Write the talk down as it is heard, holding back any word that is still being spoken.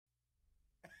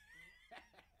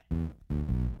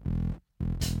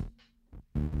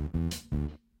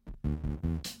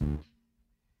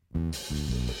Good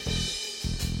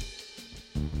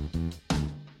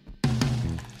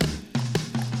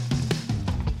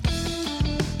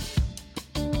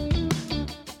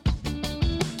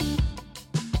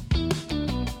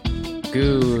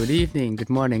evening, good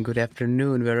morning, good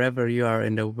afternoon, wherever you are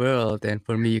in the world. And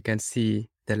for me, you can see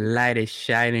the light is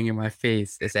shining in my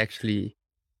face. It's actually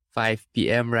 5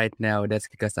 p.m. right now. That's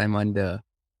because I'm on the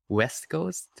West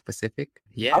Coast, Pacific. Oh,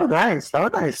 Yeah. nice. Oh,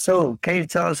 nice. So, can you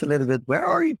tell us a little bit, where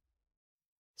are you?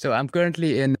 So I'm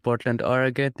currently in Portland,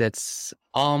 Oregon. That's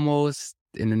almost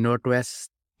in the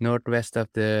northwest of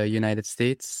the United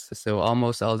States. So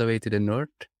almost all the way to the north.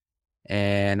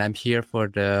 And I'm here for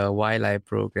the YLI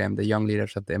program, the Young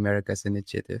Leaders of the Americas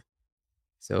Initiative.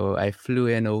 So I flew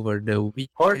in over the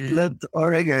weekend. Portland,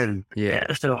 Oregon.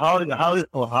 Yeah. So, how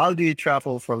do you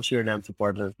travel from Suriname to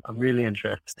Portland? I'm really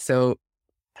interested. So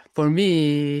for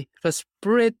me, it was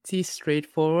pretty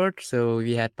straightforward. So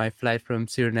we had my flight from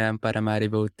Suriname,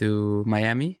 Paramaribo to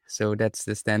Miami. So that's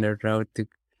the standard route to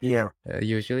Yeah,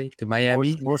 usually to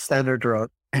Miami. most standard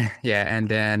route. Yeah, and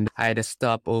then I had a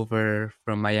stop over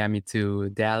from Miami to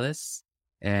Dallas,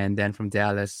 and then from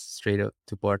Dallas straight up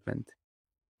to Portland.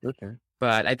 Okay.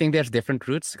 But I think there's different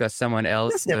routes because someone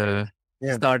else Yeah.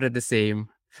 started the same,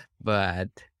 but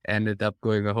ended up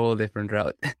going a whole different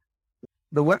route.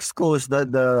 The West Coast, the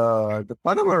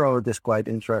Panama Road is quite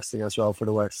interesting as well for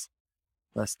the West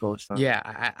Coast. Huh? Yeah,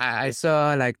 I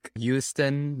saw like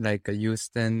Houston,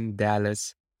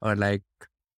 Dallas, or like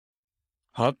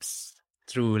hubs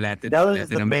through Dallas is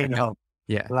Latin the main America. hub.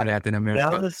 Yeah, Like, Latin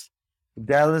America.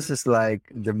 Dallas is like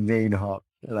the main hub.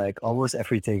 Like almost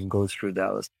everything goes through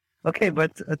Dallas. Okay,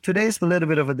 but today's a little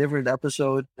bit of a different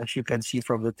episode. As you can see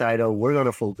from the title, we're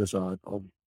gonna focus on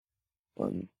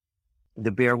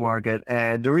the bear market,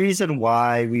 and the reason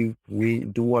why we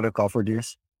do want to cover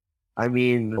this. I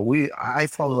mean, I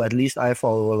follow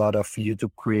a lot of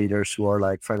YouTube creators who are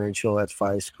like financial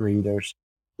advice creators,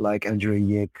 like Andrew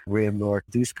Yick, Graham North,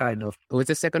 these kind of. What's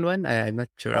the second one? I'm not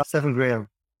sure. Stephen Graham.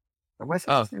 Am I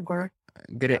saying his name correct?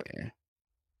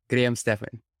 Graham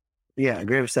Stephan. Yeah,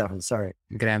 Graham Stephan. Sorry,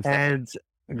 Graham Stephan.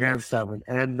 And Graham Stephan,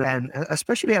 and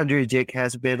especially Andrew Yick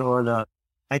has been on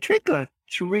I think a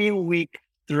 3-week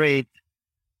straight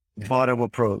bottom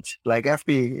approach. Like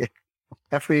every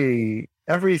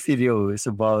video is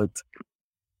about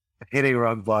hitting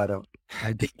rock bottom.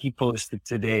 I think he posted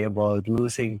today about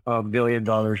losing $1 billion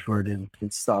worth in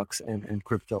stocks and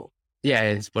crypto.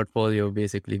 Yeah, his portfolio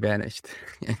basically vanished.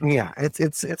 Yeah,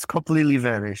 it's completely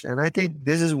vanished. And I think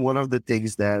this is one of the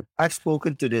things that I've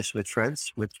spoken to this with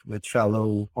friends, with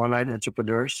fellow online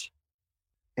entrepreneurs.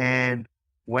 And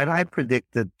when I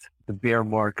predicted the bear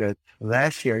market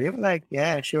last year, they were like,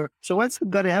 yeah, sure. So when's it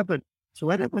gonna happen? So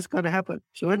when it was gonna happen?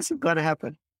 So when's it gonna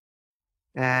happen?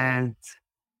 And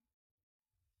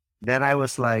then I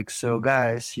was like, so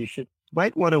guys,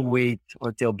 might want to wait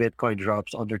until Bitcoin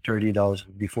drops under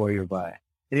 30,000 before you buy.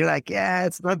 And you're like, yeah,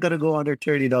 it's not gonna go under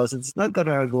 30,000. It's not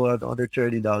gonna go under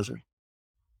 30,000.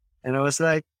 And I was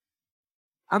like,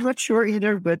 I'm not sure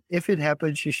either, but if it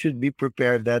happens, you should be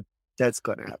prepared that that's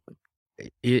gonna happen.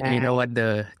 You know what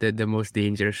the most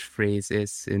dangerous phrase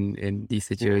is in this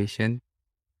situation?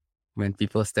 When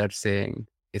people start saying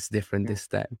it's different this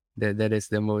time. That is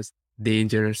the most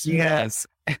dangerous. Yes.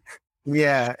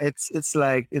 Yeah, it's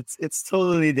like it's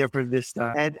totally different this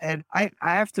time. And I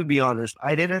have to be honest,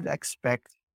 I didn't expect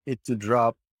it to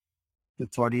drop to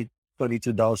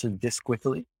 22,000 this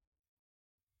quickly.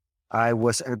 I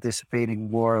was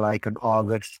anticipating more like an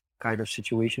August kind of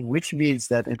situation, which means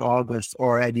that in August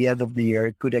or at the end of the year,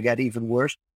 it could get even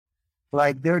worse.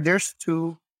 Like there's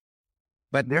two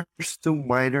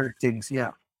minor things.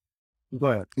 Yeah. Go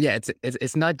ahead. Yeah,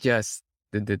 it's not just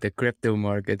the crypto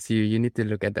markets. You need to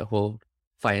look at the whole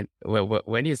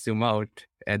when you zoom out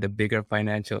at the bigger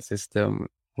financial system,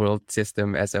 world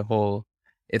system as a whole.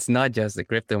 It's not just the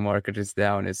crypto market is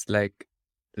down. It's like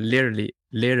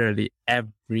literally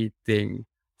everything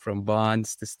from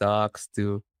bonds to stocks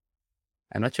to,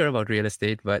 I'm not sure about real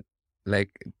estate, but like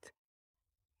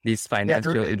these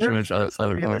financial instruments are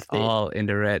all in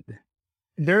the red.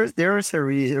 There is a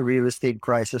real estate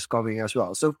crisis coming as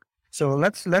well. So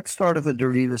let's start with the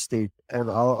real estate, and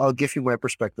I'll give you my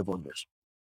perspective on this.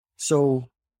 So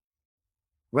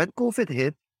when COVID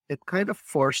hit, it kind of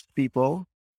forced people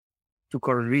to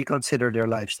reconsider their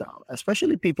lifestyle,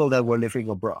 especially people that were living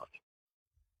abroad.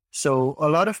 So a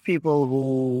lot of people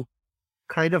who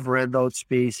kind of rent out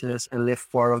spaces and live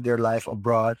part of their life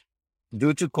abroad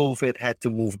due to COVID had to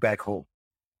move back home.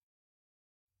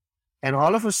 And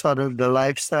all of a sudden, the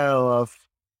lifestyle of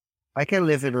I can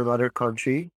live in another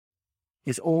country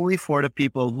is only for the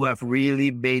people who have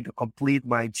really made a complete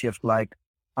mind shift. Like,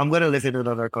 I'm going to live in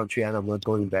another country and I'm not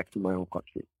going back to my own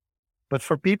country. But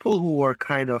for people who are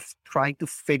kind of trying to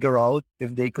figure out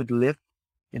if they could live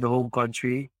in a home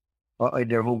country or in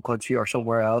their home country or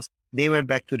somewhere else, they went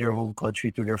back to their home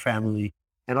country, to their family.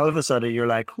 And all of a sudden you're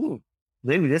like,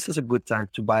 maybe this is a good time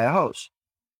to buy a house.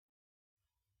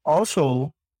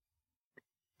 Also,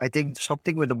 I think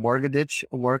something with the mortgage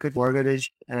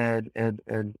and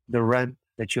the rent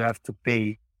that you have to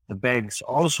pay, the banks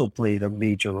also played a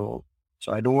major role.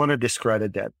 So I don't want to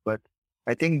discredit that, but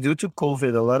I think due to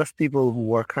COVID, a lot of people who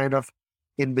were kind of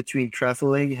in between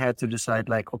traveling had to decide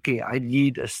like, okay, I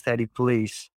need a steady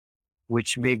place,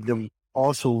 which make them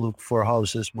also look for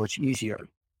houses much easier.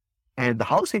 And the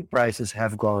housing prices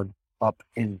have gone up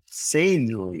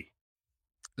insanely.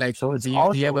 Like, So it's do you have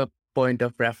also a point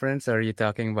of reference, or are you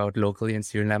talking about locally in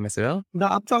Suriname as well? no,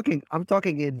 I'm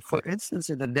talking in, for instance,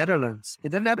 in the Netherlands.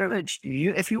 In the Netherlands,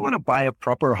 if you want to buy a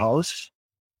proper house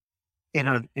in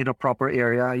a proper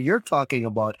area, you're talking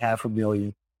about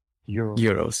 €500,000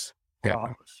 Euros. for Yeah. a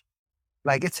house.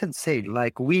 Like it's insane.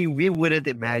 Like we wouldn't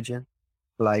imagine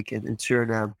like in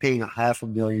Suriname paying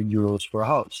 €500,000 for a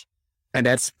house. And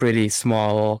that's pretty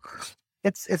small.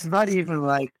 It's not even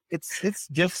like it's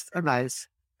just a nice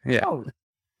Yeah. house.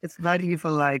 It's not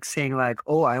even like saying like,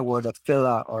 oh, I want a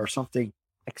villa or something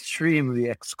extremely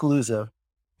exclusive.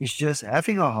 It's just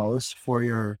having a house for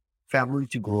your family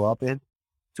to grow up in,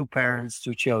 two parents,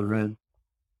 two children.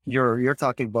 You're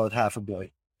talking about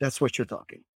 $500,000. That's what you're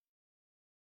talking.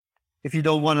 If you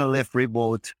don't want to live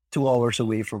remote 2 hours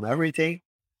away from everything.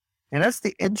 And that's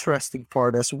the interesting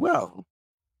part as well.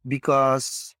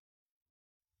 Because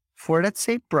for that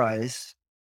same price,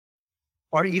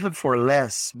 or even for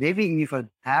less, maybe even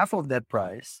half of that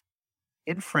price,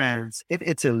 in France, in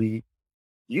Italy,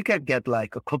 you can get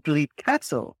like a complete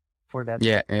castle for that.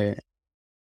 Yeah. Yeah.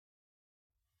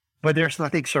 But there's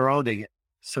nothing surrounding it.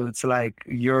 So it's like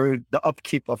the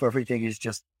upkeep of everything is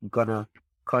just gonna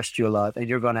cost you a lot, and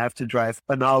you're gonna have to drive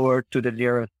an hour to the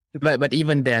nearest. But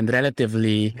even then,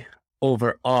 relatively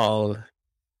overall,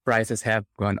 prices have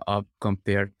gone up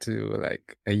compared to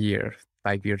like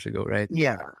 5 years ago, right?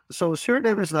 Yeah. So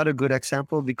Suriname is not a good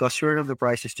example because Suriname the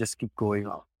prices just keep going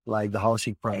up. Like the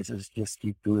housing prices just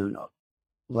keep going up.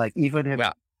 Like even if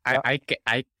Well, I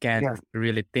can't yeah.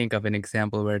 really think of an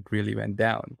example where it really went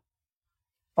down.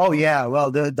 Oh yeah,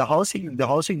 well the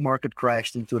housing market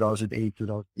crashed in 2008,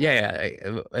 2000. Yeah.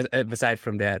 Aside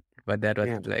from that, but that was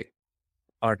Yeah. like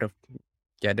part of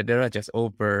they were just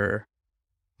over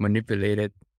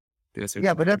manipulated to a certain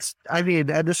Yeah, but point. I mean,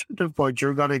 at a certain point,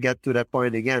 you're gonna get to that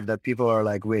point again that people are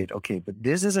like, wait, okay, but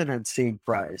this is an insane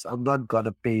price. I'm not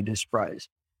gonna pay this price.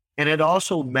 And it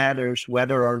also matters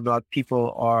whether or not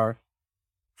people are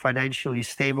financially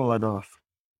stable enough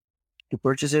to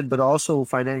purchase it, but also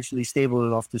financially stable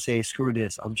enough to say, screw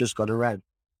this, I'm just gonna rent.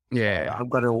 Yeah. I'm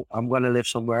gonna live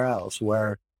somewhere else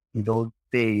where you don't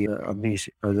pay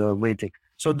the waiting.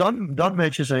 So Don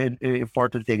mentions an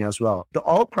important thing as well. The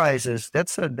oil prices.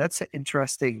 That's an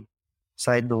interesting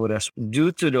side note. As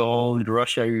due to the whole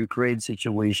Russia Ukraine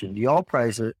situation, the oil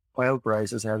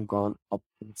prices have gone up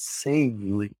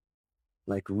insanely,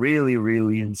 like really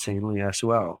really insanely as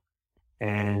well,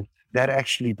 and that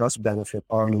actually does benefit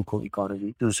our local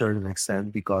economy to a certain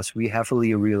extent because we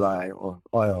heavily rely on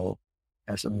oil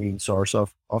as a main source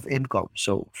of income.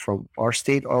 So from our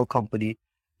state oil company,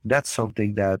 that's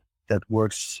something that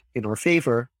works in our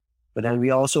favor. But then we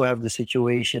also have the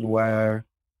situation where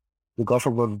the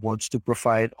government wants to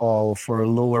provide oil for a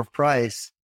lower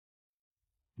price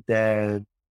than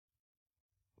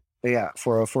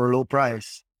for a low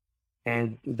price.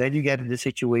 And then you get in the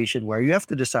situation where you have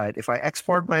to decide if I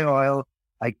export my oil,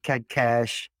 I can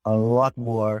cash a lot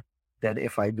more than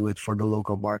if I do it for the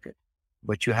local market.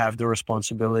 But you have the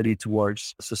responsibility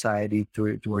towards society,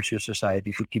 towards your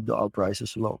society to keep the oil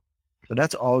prices low. So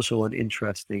that's also an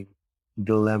interesting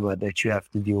dilemma that you have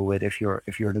to deal with if you're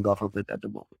the government at the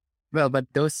moment. Well, but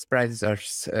those prices are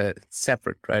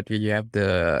separate, right? You have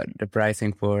the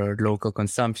pricing for local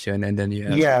consumption, and then you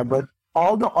have Yeah, but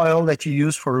all the oil that you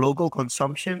use for local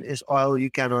consumption is oil you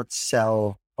cannot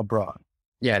sell abroad.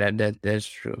 that's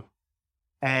true.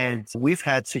 And we've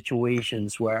had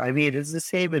situations where, I mean, it's the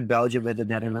same in Belgium and the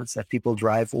Netherlands that people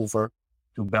drive over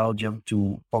to Belgium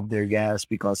to pump their gas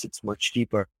because it's much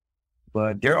cheaper.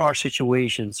 But there are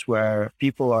situations where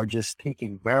people are just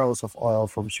taking barrels of oil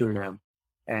from Suriname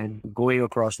and going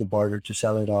across the border to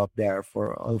sell it up there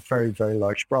for a very, very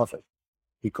large profit.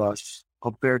 Because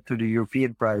compared to the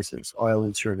European prices, oil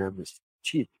in Suriname is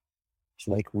cheap. It's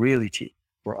like really cheap.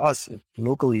 For us,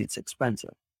 locally, it's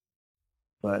expensive.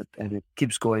 and it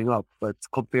keeps going up. But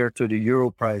compared to the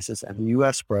euro prices and the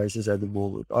US prices at the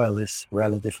moment, oil is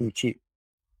relatively cheap.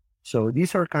 So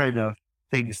these are kind of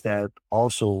things that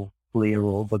also play a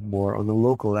role, but more on a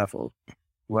local level.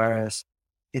 Whereas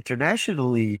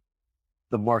internationally,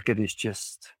 the market is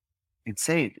just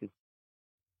insane.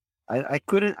 I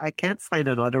can't find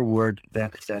another word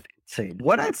that is that insane.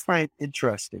 What I find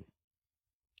interesting,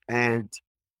 and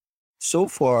so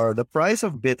far, the price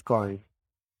of Bitcoin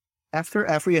after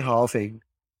every halving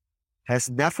has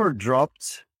never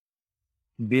dropped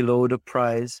below the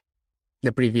price.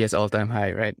 The previous all-time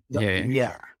high, right? Yeah.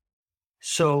 Yeah.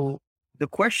 So the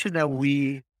question that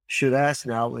we should ask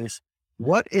now is,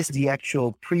 what is the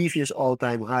actual previous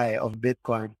all-time high of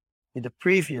Bitcoin in the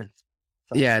previous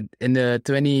cycle? Yeah, in the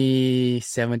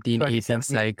 2017-18 2017,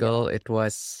 cycle, it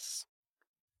was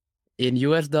in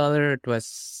US dollar,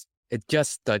 it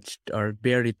just touched or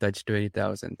barely touched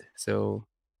 20,000. So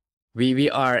we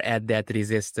are at that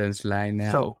resistance line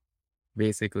now, So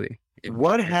basically.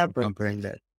 what If happened? comparing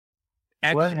that.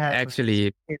 What happens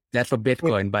Actually, that's for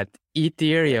Bitcoin, but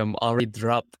Ethereum already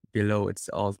dropped below its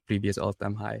previous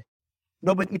all-time high.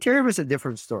 No, but Ethereum is a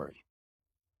different story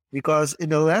because in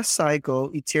the last cycle,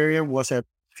 Ethereum was at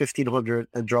 1,500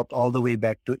 and dropped all the way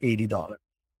back to $80.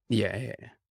 Yeah.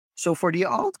 So for the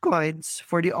altcoins,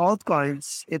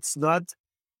 it's not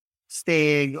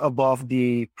staying above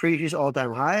the previous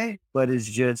all-time high, but it's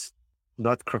just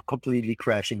not completely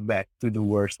crashing back to the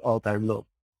worst all-time low.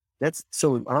 That's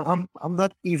so I'm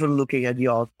not even looking at the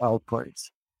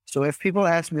altcoins. So if people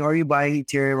ask me, "Are you buying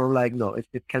Ethereum?" I'm like, no,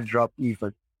 it can drop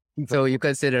even. So you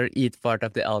consider ETH part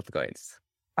of the altcoins?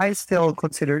 I still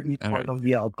consider it part Alright. of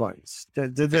the altcoins.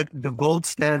 The gold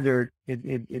standard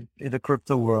in the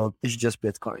crypto world is just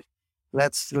Bitcoin.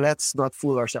 Let's not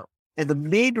fool ourselves. And the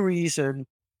main reason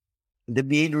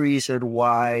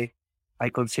why I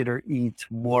consider ETH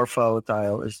more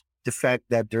volatile is the fact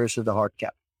that there isn't a hard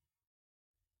cap.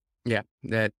 Yeah,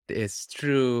 that is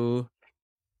true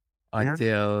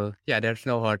until there's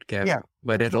no hard cap. Yeah,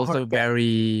 But there's also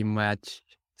very much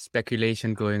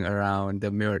speculation going around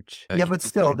the merge. Yeah, but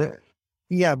still, but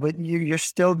you're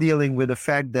still dealing with the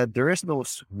fact that there is no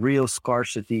real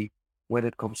scarcity when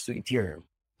it comes to Ethereum.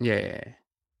 Yeah.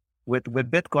 With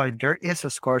Bitcoin, there is a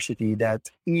scarcity that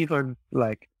even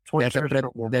like 20 years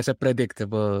from now, there's a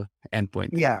predictable endpoint.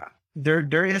 Yeah,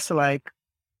 there is like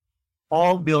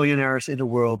all billionaires in the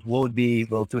world won't be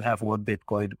able to have one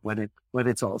Bitcoin when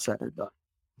it's all said and done.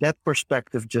 That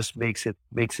perspective just makes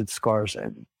it scarce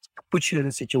and puts you in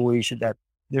a situation that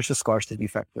there's a scarcity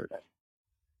factor there,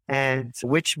 and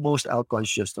which most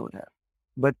altcoins just don't have.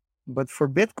 But for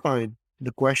Bitcoin,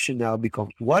 the question now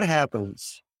becomes: what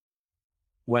happens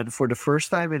when, for the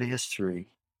first time in history,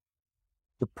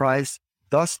 the price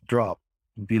does drop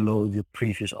below the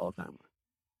previous all-time?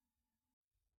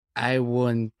 I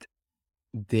won't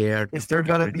dare. Is there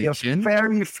going to be a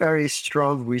very, very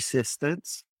strong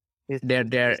resistance?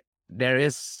 There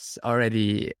is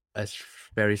already a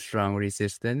very strong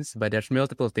resistance, but there's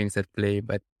multiple things at play.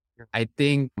 But I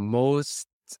think most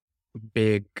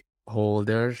big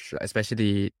holders,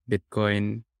 especially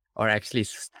Bitcoin, are actually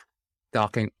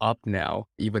stocking up now,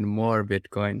 even more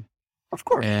Bitcoin. Of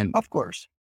course.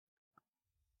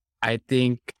 I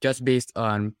think just based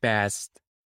on past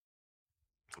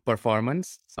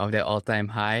performance of the all-time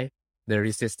high, the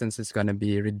resistance is going to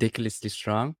be ridiculously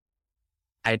strong.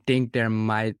 I think there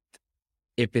might,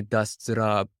 if it does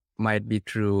drop, might be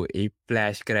through a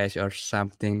flash crash or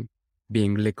something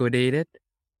being liquidated.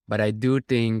 But I do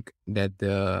think that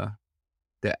the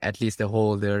at least the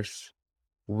holders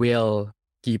will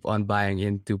keep on buying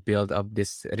in to build up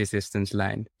this resistance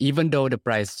line. Even though the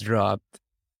price dropped,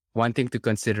 one thing to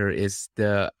consider is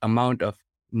the amount of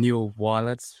new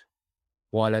wallet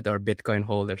or Bitcoin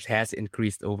holders has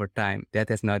increased over time. That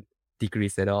has not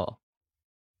decreased at all.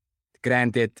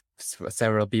 Granted,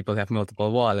 several people have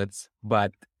multiple wallets,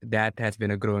 but that has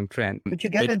been a growing trend. But you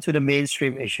get into the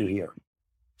mainstream issue here.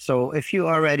 So if you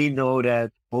already know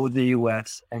that both the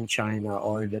US and China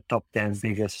are the top 10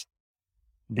 biggest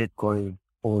Bitcoin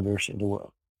owners in the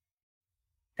world,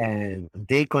 and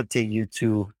they continue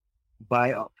to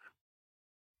buy up,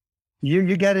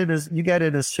 you get in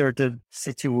a certain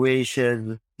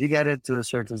situation. You get into a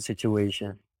certain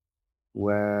situation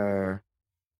where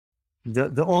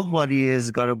the old money is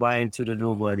gonna buy into the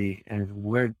new money, and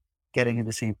we're getting in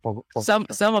the same. Some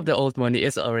of the old money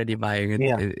is already buying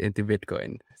into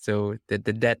Bitcoin. So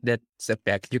that's a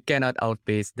fact. You cannot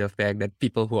outpace the fact that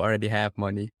people who already have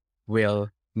money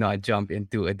will not jump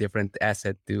into a different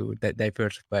asset to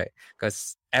diversify,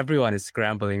 because everyone is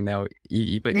scrambling now.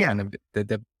 Even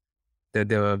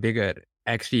the bigger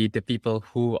actually the people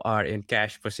who are in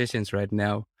cash positions right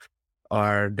now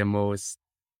are the most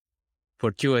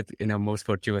fortuitous in a most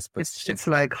fortuitous position. It's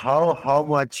like how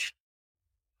much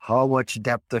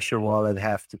depth does your wallet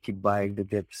have to keep buying the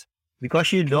dips?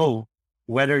 Because you know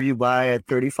whether you buy at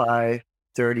 35,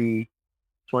 30,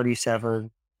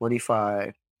 27,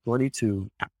 25,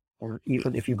 22, or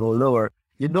even if you go lower,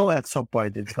 you know at some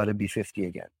point it's gonna be 50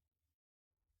 again.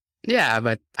 Yeah,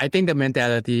 but I think the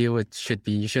mentality should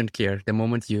be you shouldn't care. The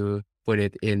moment you put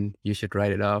it in, you should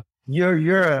write it off. You're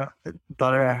a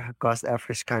dollar cost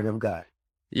average kind of guy,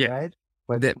 Yeah, right?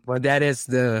 But that is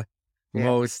the yeah,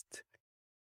 most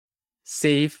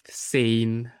safe,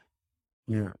 sane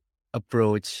yeah,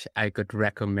 approach I could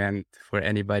recommend for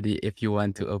anybody if you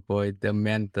want to avoid the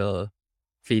mental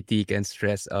fatigue and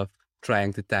stress of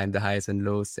trying to time the highs and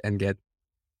lows and get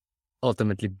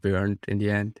ultimately burned in the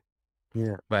end.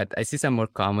 yeah. But I see some more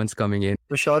comments coming in.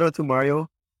 So shout out to Mario.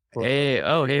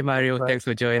 Hey Mario, But thanks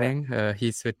for yeah, joining.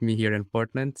 He's with me here in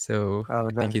Portland, so oh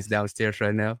I think he's nice. downstairs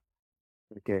right now.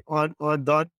 Okay. On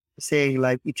Dot saying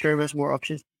like Ethereum has more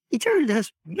options. Ethereum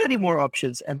has many more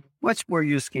options and much more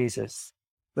use cases.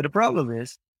 But the problem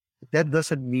is that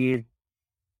doesn't mean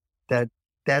that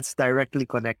that's directly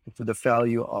connected to the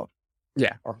value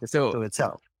Yeah. of the So crypto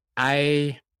itself.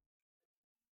 I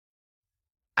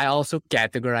I also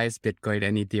categorize Bitcoin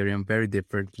and Ethereum very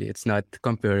differently. It's not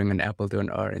comparing an apple to an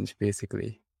orange,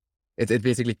 basically. It's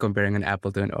basically comparing an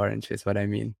apple to an orange is what I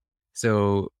mean.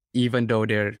 So even though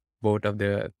they're both of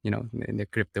the, in the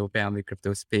crypto family,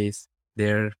 crypto space,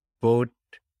 they're both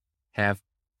have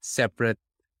separate,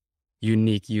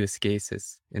 unique use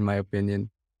cases, in my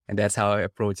opinion. And that's how I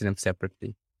approach them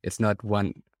separately. It's not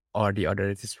one or the other.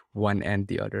 It's just one and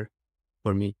the other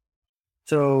for me.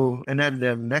 So and then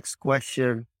the next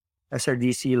question,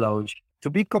 SRDC launch. To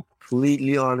be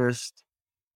completely honest,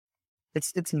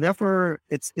 it's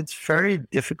very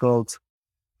difficult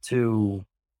to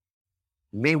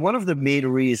one of the main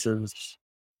reasons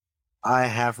I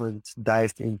haven't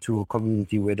dived into a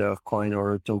community with a coin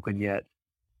or a token yet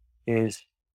is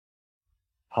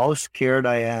how scared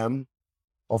I am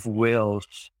of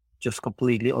whales just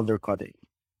completely undercutting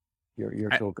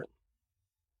your I, token.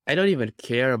 I don't even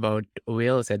care about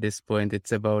whales at this point.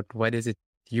 It's about what is it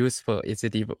used for? Is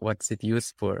it even what's it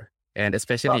used for? And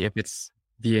especially Well, if it's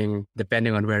being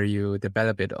depending on where you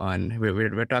develop it on.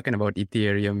 We're talking about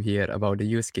Ethereum here, about the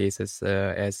use cases.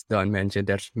 As Don mentioned,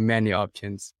 there's many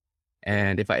options.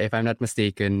 And if I'm not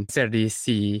mistaken,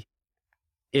 SRDC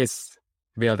is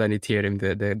built on Ethereum.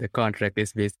 The contract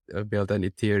is built on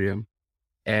Ethereum.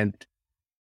 And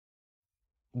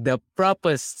the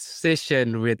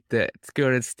proposition with the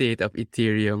current state of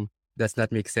Ethereum does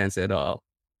not make sense at all.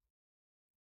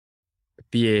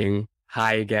 Being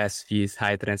high gas fees,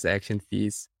 high transaction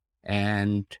fees,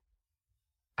 and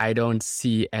I don't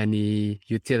see any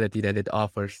utility that it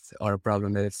offers or a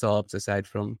problem that it solves aside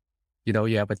from, you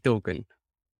have a token.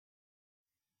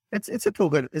 it's a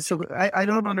token. I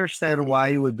don't understand why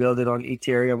you would build it on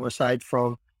Ethereum aside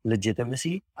from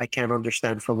legitimacy. I can't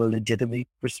understand from a legitimate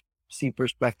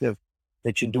perspective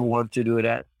that you do want to do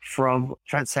that. From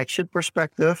transaction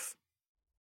perspective,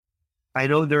 I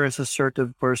know there is a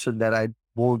certain person that I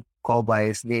won't call by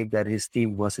his name that his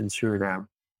team was in Suriname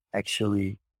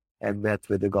actually and met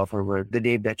with the government. The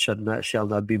name that shall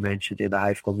not be mentioned in the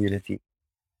Hive community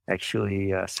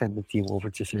actually sent the team over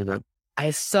to Suriname.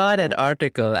 I saw that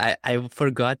article. I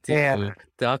forgot to Yeah,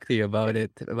 talk to you about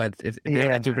it, but it's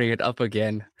glad to yeah, bring it up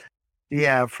again.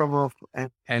 yeah.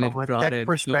 And From it a brought tech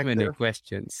in so many perspective,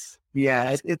 questions.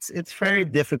 yeah, it's very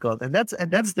difficult, and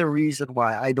that's the reason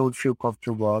why I don't feel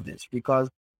comfortable on this because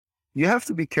you have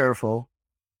to be careful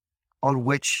on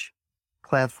which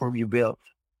platform you build.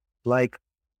 Like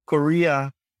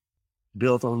Korea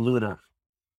built on Luna,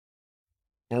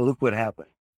 and look what happened.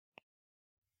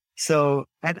 So,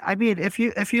 and I mean, if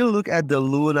you look at the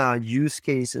Luna use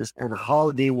cases and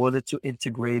how they wanted to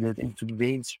integrate it into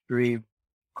mainstream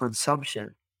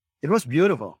consumption, it was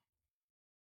beautiful.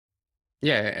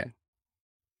 Yeah,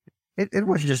 It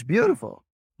was just beautiful.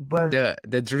 But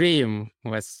the dream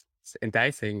was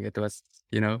enticing. It was,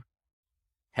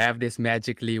 have this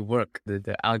magically work.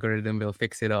 The algorithm will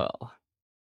fix it all.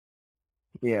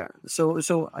 yeah, so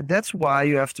that's why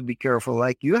you have to be careful.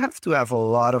 Like you have to have a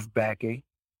lot of backing.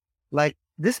 Like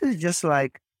this is just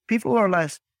like people are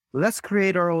less. Let's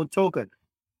create our own token,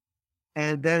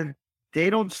 and then they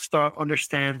don't start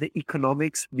understand the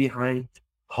economics behind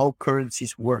how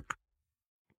currencies work.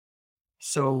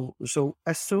 So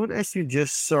as soon as you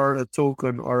just start a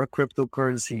token or a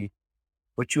cryptocurrency,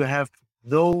 but you have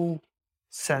no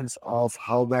sense of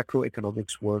how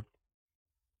macroeconomics work,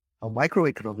 how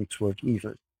microeconomics work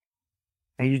even,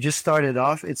 and you just started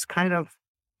off, it's kind of,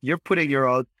 you're putting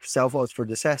yourself out for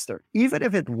disaster. Even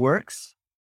if it works,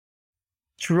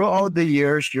 throughout the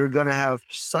years, you're going to have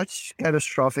such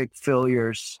catastrophic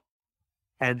failures.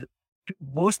 And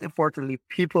most importantly,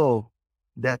 people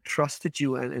that trusted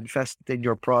you and invested in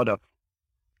your product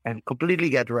and completely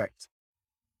get wrecked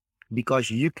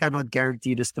because you cannot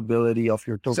guarantee the stability of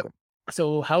your So, token.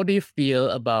 so how do you feel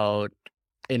about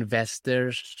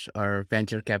investors or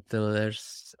venture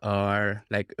capitalists or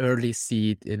like early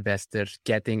seed investors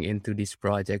getting into these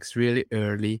projects really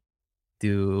early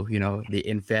to, they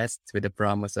invest with the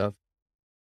promise of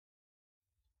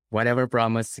whatever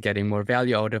promise, getting more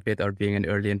value out of it or being an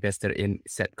early investor in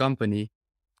said company,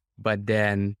 but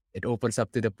then it opens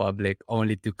up to the public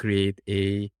only to create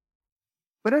a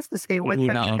But that's the same with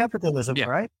luna venture of, capitalism, yeah,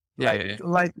 right? yeah, Like, yeah, yeah.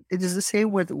 like it is the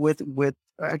same with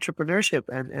entrepreneurship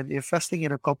and investing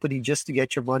in a company just to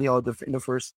get your money out of in the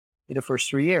first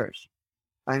 3 years.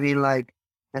 I mean, like,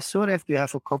 as soon as you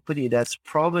have a company that's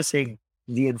promising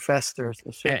the investors a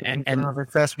And, certain and, return and, of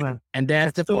investment, and that's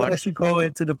as the soon part. as you go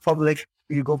into the public,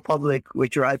 you go public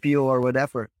with your IPO or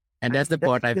whatever. And I that's the mean, that's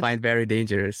part I just, find very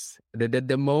dangerous.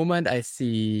 The moment I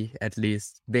see at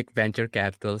least big venture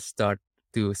capital start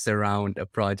to surround a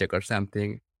project or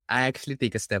something, I actually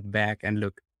take a step back and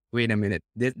look, wait a minute,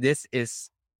 this is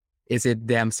it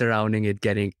them surrounding it,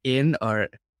 getting in, or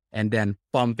and then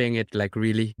pumping it like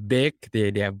really big?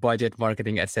 They have budget,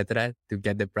 marketing, etc. to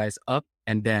get the price up.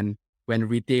 And then when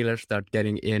retailers start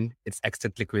getting in, it's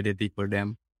extra liquidity for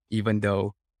them, even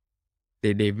though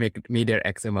they made their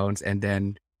X amounts, and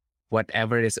then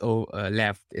whatever is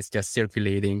left is just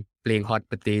circulating, playing hot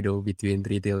potato between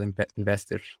retail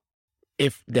investors.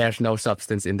 If there's no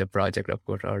substance in the project, of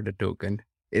course, or the token,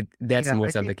 that's yeah, I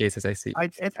most of the think cases I see.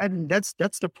 and that's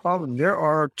the problem. There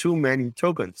are too many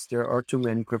tokens. There are too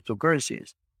many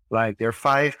cryptocurrencies. Like, there are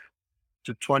 5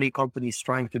 to 20 companies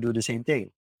trying to do the same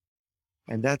thing,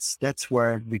 and that's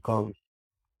where it becomes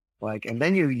like. And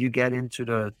then you get into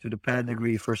the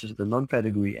pedigree versus the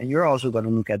non-pedigree, and you're also going to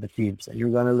look at the teams, and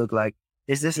you're going to look like,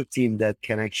 is this a team that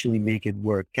can actually make it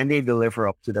work? Can they deliver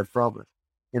up to that promise?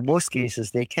 In most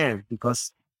cases, they can,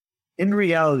 because in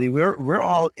reality, we're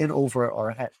all in over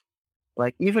our head.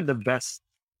 Like, even the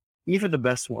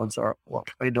best ones are, well,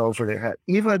 in over their head.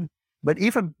 Even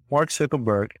Mark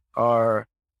Zuckerberg or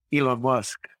Elon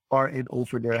Musk are in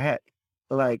over their head.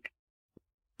 Like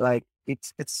like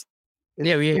it's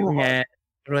Yeah, we, too we hard. had,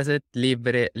 what was it,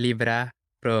 Libra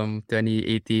from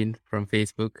 2018 from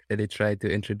Facebook that they tried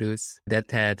to introduce. That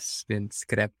has been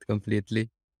scrapped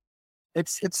completely.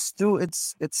 It's too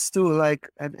like,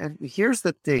 and here's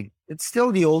the thing. It's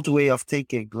still the old way of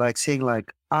thinking, like saying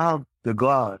like, I'm the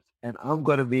god and I'm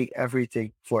gonna make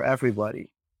everything for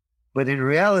everybody. But in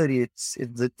reality, it's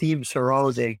the team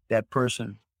surrounding that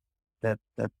person that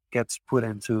gets put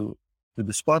into to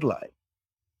the spotlight.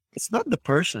 It's not the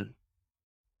person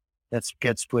that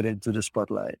gets put into the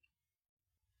spotlight.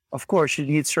 Of course, you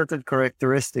need certain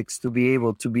characteristics to be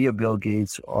able to be a Bill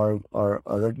Gates or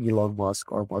an Elon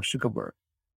Musk or Mark Zuckerberg.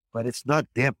 But it's not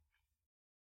them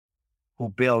who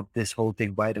built this whole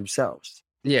thing by themselves.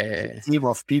 Yeah, It's yeah, a yeah. team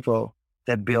of people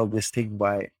that build this thing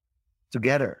by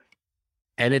together.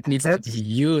 And it needs to be That's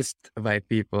used by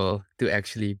people to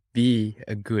actually be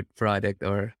a good product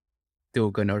or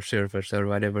token or service or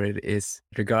whatever it is,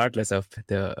 regardless of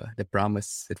the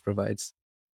promise it provides.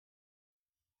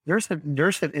 there's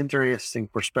an interesting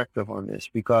perspective on this,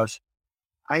 because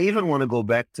I even want to go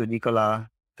back to Nikola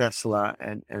Tesla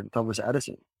and Thomas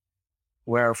Edison,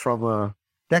 where from a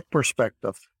tech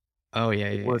perspective, Oh yeah,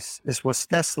 it yeah, yeah. was this was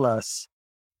Tesla's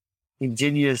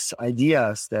ingenious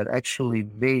ideas that actually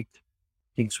made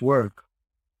things work,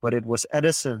 but it was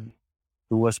Edison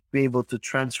who was able to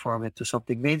transform it to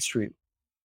something mainstream.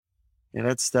 And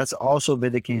that's also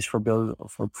been the case for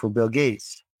Bill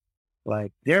Gates.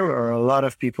 Like, there are a lot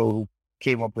of people who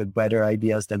came up with better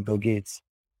ideas than Bill Gates,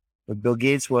 but Bill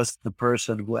Gates was the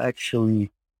person who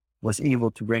actually was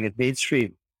able to bring it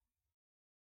mainstream.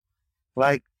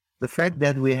 Like, the fact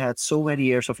that we had so many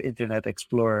years of Internet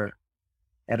Explorer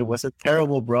and it was a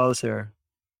terrible browser,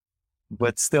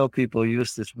 but still people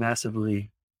use this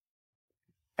massively.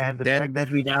 And the That fact that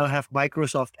we now have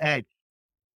Microsoft Edge,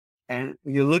 and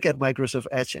you look at Microsoft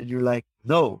Edge and you're like,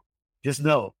 no, just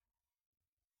no.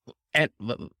 and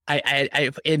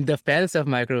in defense of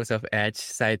Microsoft Edge,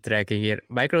 sidetracking here,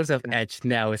 Microsoft Yeah, Edge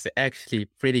now is actually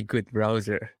pretty good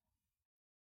browser.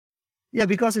 yeah,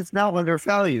 because it's now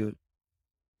undervalued.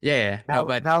 Yeah, yeah. No, Now,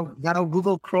 but now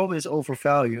Google Chrome is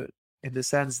overvalued in the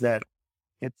sense that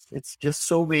it's just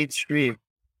so mainstream,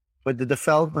 but the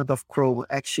development of Chrome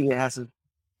actually hasn't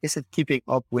isn't keeping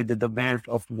up with the demand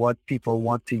of what people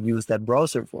want to use that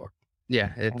browser for.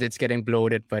 Yeah, it's getting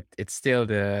bloated, but it's still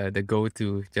the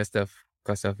go-to just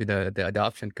because of the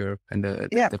adoption curve and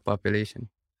Yeah. the population.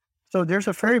 So there's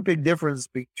a very big difference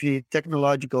between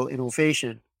technological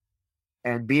innovation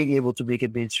and being able to make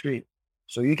it mainstream.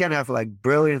 So you can have like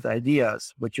brilliant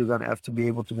ideas, but you're gonna have to be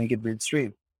able to make it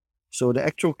mainstream. So the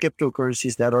actual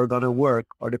cryptocurrencies that are gonna work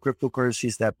are the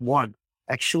cryptocurrencies that one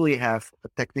actually have a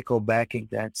technical backing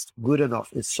that's good enough,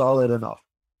 it's solid enough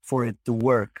for it to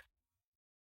work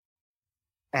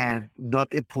and not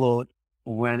implode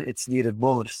when it's needed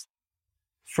most,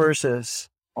 versus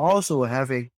also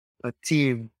having a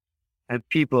team and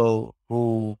people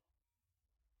who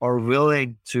are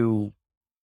willing to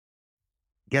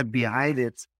get behind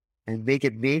it and make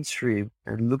it mainstream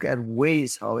and look at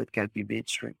ways how it can be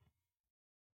mainstream.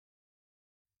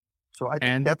 So I think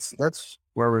And that's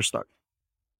where we're stuck.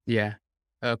 yeah,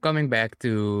 coming back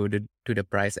to the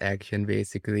price action,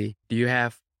 basically, do you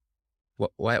have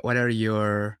what are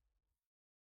your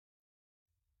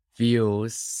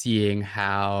views seeing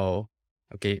how,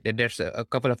 okay, there's a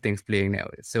couple of things playing now.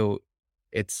 So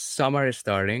it's summer is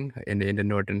starting in the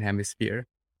northern hemisphere,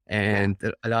 Yeah.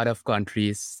 and a lot of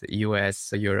countries,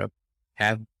 US, Europe,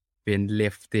 have been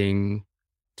lifting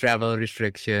travel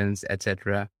restrictions,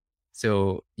 etc.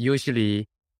 So usually,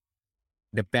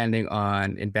 depending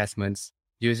on investments,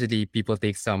 usually people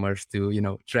take summers to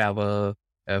travel,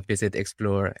 visit,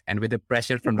 explore, and with the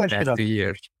pressure People from the catch it past up. 2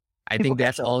 years, I People think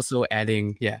that's catch up. also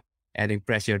adding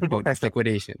pressure People to catch up.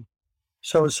 liquidation.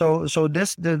 So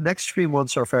the next 3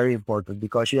 months are very important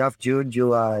because you have June,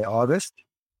 July, August.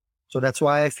 So that's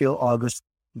why I feel August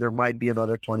there might be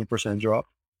another 20% drop.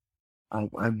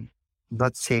 I'm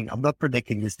not saying, I'm not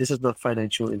predicting this. This is not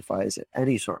financial advice of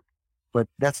any sort. But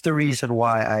that's the reason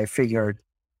why I figured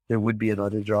there would be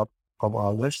another drop from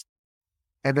August.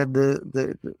 And then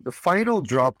the final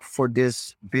drop for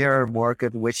this bear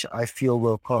market, which I feel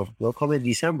will come in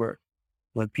December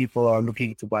when people are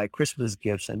looking to buy Christmas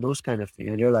gifts and those kind of things.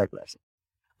 And you're like,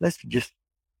 let's just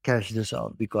cash this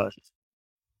out because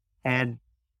and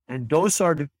and those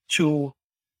are the two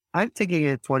I'm thinking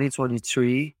in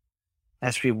 2023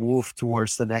 as we move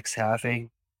towards the next halving,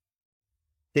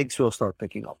 things will start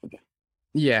picking up again.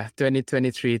 Yeah,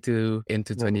 2023 to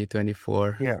into Yeah.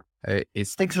 2024 Yeah.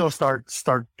 is Things will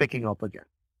start picking up again.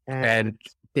 and And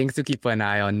things to keep an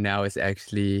eye on now is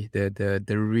actually the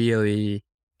really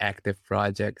active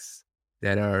projects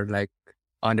that are like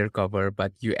undercover,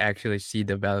 but you actually see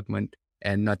development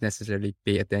and not necessarily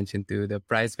pay attention to the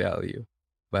price value.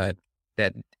 But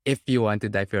that if you want to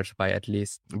diversify at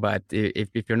least, but if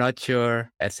you're not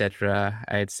sure, etc.,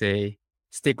 I'd say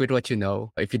stick with what you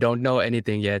know. If you don't know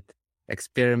anything yet,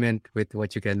 experiment with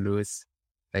what you can lose,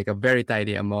 like a very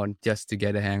tiny amount just to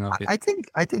get a hang of it. I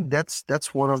think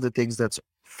that's one of the things that's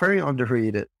very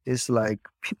underrated is like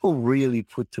people really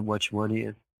put too much money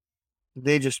in.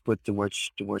 They just put too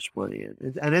much money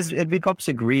in. And it becomes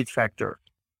a greed factor.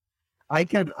 I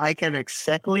can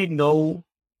exactly know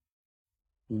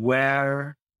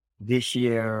where this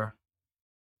year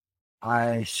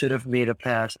I should have made a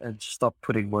pass and stopped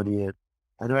putting money in.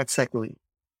 I know exactly.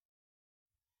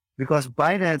 Because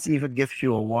Binance even gives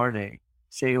you a warning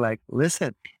saying like,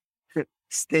 listen,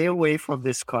 stay away from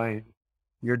this coin.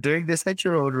 You're doing this at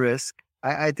your own risk.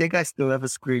 I think I still have a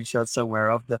screenshot somewhere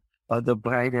of the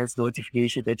Binance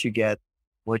notification that you get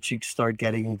once you start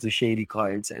getting into shady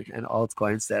coins and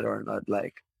altcoins that are not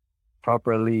like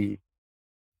properly.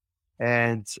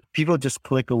 And people just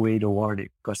click away the warning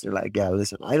because they're like, yeah,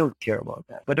 listen, I don't care about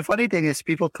that. But the funny thing is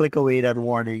people click away that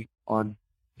warning on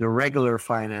the regular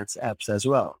finance apps as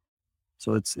well.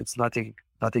 So it's nothing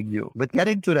new. But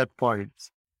getting to that point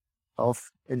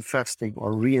of investing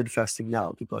or reinvesting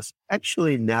now, because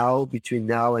actually now between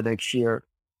now and next year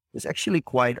is actually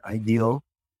quite ideal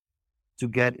to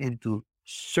get into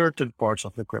certain parts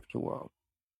of the crypto world.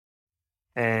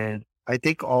 And I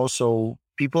think also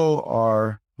people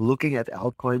are looking at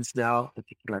altcoins now and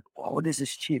thinking like, oh, this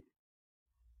is cheap.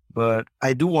 But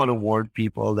I do want to warn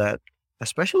people that,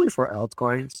 especially for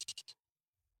altcoins,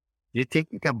 you think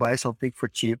you can buy something for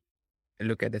cheap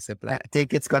Look at the supply. and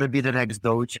think it's going to be the next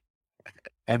Doge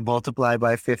and multiply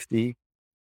by 50.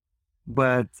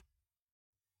 But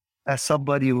as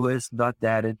somebody who is not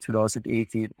that in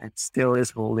 2018 and still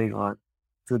is holding on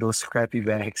to those scrappy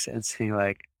bags and saying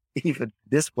like, even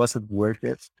this wasn't worth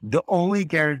it. The only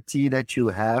guarantee that you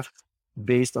have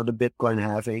based on the Bitcoin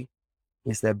halving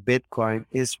is that Bitcoin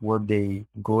is one day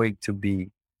going to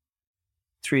be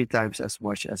 3 times as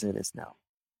much as it is now.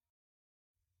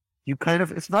 You kind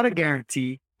of, it's not a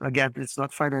guarantee. Again, it's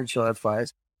not financial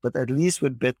advice, but at least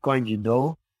with Bitcoin, you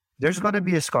know there's going to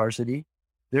be a scarcity.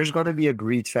 There's going to be a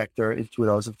greed factor in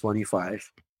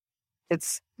 2025.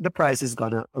 The price is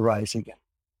going to rise again.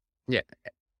 Yeah.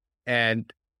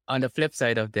 And on the flip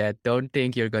side of that, don't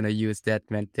think you're going to use that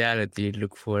mentality,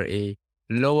 look for a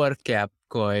lower cap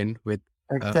coin with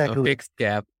a Exactly. fixed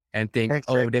cap and think,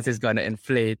 oh, this Exactly. is going to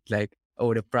inflate. Like,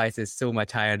 oh, the price is so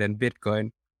much higher than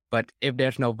Bitcoin. But if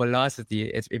there's no velocity,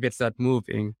 if it's not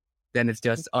moving, then it's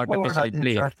just People are artificially not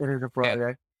inflated. interested in the Yeah.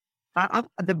 project.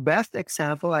 The best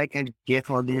example I can give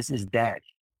on this is Dash.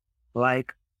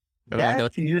 Like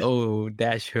Dash used,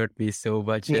 Dash hurt me so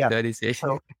much at yeah.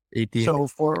 2018. So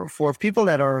for people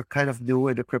that are kind of new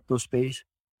in the crypto space,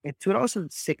 in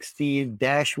 2016,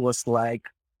 Dash was like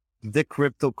the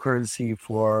cryptocurrency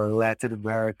for Latin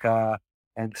America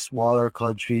and smaller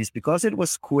countries because it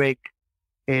was quick.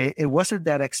 It wasn't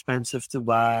that expensive to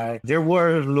buy. There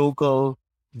were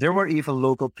even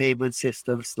local payment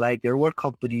systems. Like there were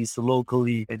companies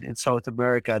locally in South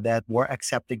America that were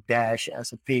accepting Dash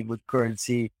as a payment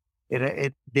currency.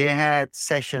 They had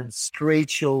sessions, trade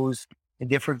shows in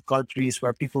different countries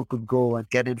where people could go and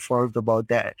get informed about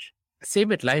Dash. Same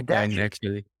with So Litecoin, Dash,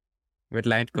 actually. With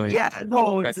Litecoin. yeah,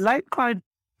 no, Because Litecoin,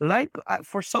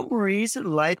 for some reason,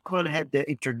 Litecoin had the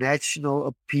international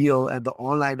appeal and the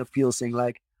online appeal, saying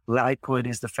like Litecoin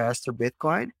is the faster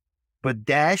Bitcoin, but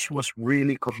Dash was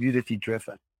really community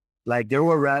driven. Like there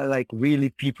were like really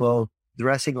people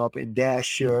dressing up in Dash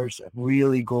shirts and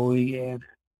really going in,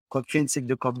 convincing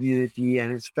the community,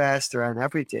 and it's faster and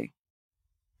everything.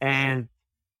 And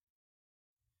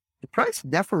the price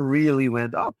never really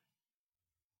went up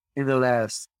in the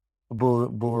last bull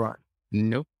run.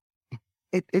 nope.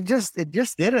 It just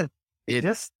didn't. It It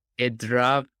just it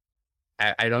dropped.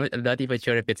 I'm not even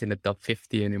sure if it's in the top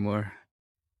 50 anymore.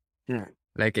 yeah.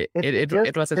 Like It just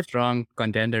it was a strong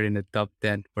contender in the top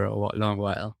 10 for a long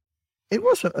while. it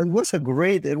was a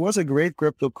great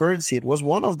cryptocurrency. It was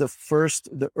one of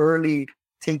the early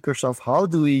thinkers of how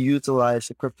do we utilize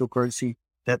a cryptocurrency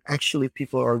that actually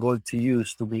people are going to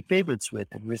use to make payments with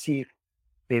and receive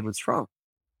payments from.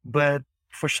 But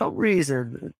for some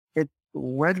reason,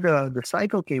 when the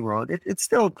cycle came around, it's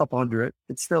still top 100.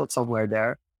 It's still somewhere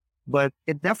there, but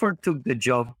it never took the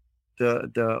jump,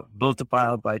 the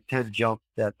multiplied by 10 jump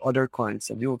that other coins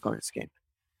and newer coins came.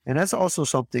 And that's also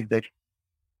something that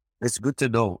is good to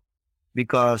know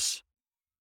because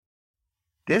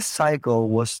the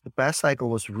past cycle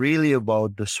was really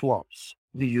about the swaps,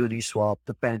 the Uniswap,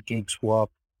 the Pancake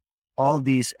swap, all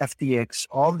these FTX,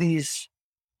 all these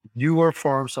newer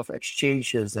forms of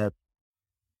exchanges that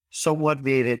somewhat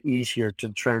made it easier to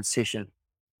transition.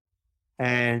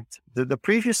 And the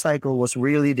previous cycle was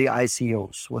really the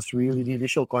ICOs, was really the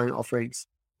initial coin offerings,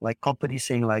 like companies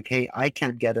saying like, hey, I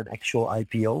can't get an actual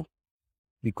IPO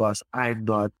because I'm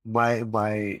not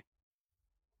my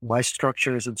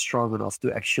structure isn't strong enough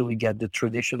to actually get the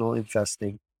traditional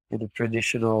investing in the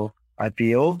traditional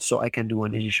IPO. So I can do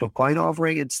an initial coin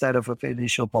offering instead of an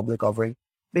initial public offering,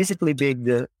 basically being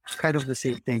the kind of the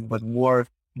same thing, but more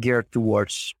geared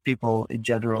towards people in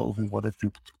general who wanted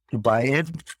to buy in.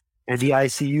 And the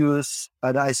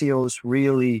ICOs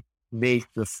really made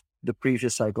the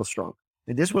previous cycle strong.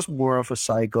 And this was more of a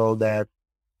cycle that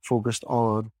focused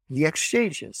on the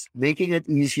exchanges, making it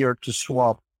easier to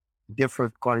swap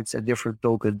different coins and different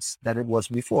tokens than it was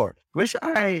before, which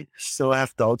I still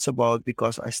have doubts about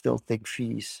because I still think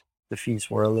the fees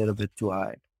were a little bit too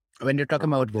high. When you're talking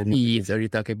about fees, are you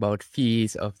talking about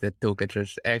fees of the token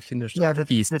transaction or Yeah,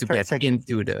 fees the to get transaction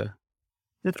into fees.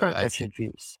 The I see. transaction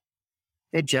fees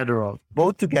in general,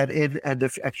 both to get in and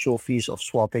the actual fees of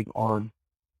swapping on.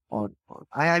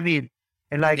 I mean,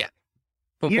 and like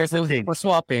Yeah. here's the thing. For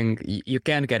swapping, you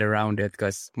can get around it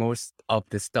because most of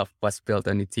the stuff was built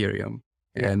on Ethereum.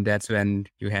 Yeah, And that's when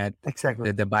you had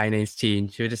exactly. the Binance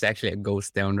change, which is actually a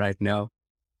ghost town right now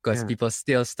because Yeah. people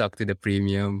still stuck to the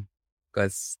premium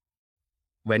because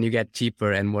when you get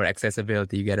cheaper and more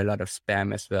accessibility, you get a lot of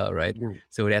spam as well, right? Mm.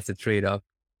 So that's a trade-off.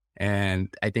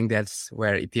 And I think that's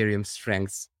where Ethereum's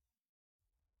strengths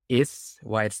is,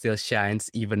 why it still shines,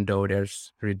 even though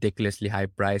there's ridiculously high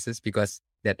prices, because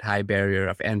that high barrier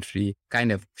of entry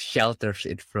kind of shelters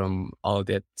it from all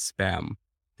that spam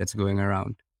that's going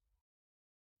around.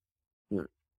 Yeah.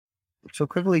 So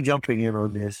quickly jumping in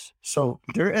on this. So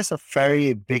there is a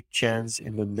very big chance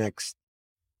in the next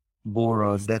bull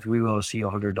run that we will see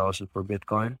 $100,000 for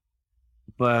Bitcoin.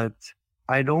 But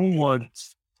I don't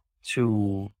want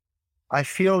to. I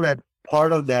feel that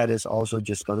part of that is also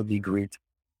just going to be greed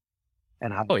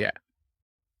and hype. Oh yeah.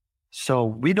 So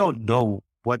we don't know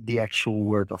what the actual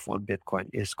worth of one Bitcoin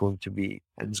is going to be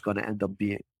and it's going to end up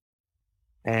being.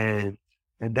 And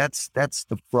that's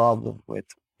the problem with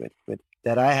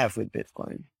that I have with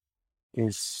Bitcoin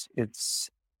is it's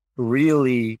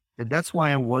really, and that's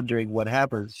why I'm wondering what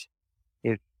happens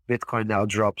if Bitcoin now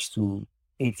drops to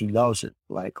 18,000.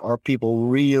 Like, are people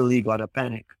really gonna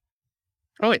panic?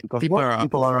 Oh, Because most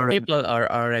people are already, people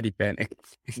are already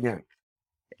panicked. yeah,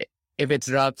 If it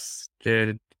drops,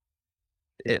 yeah,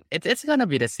 it's gonna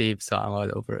be the same song all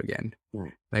over again.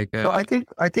 yeah. Like, So I think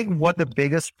what the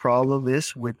biggest problem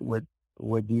is with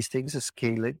these things is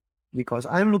scaling, because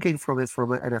I'm looking from it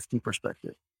from an NFT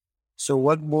perspective. So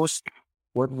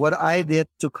what I did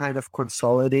to kind of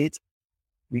consolidate,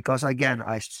 because again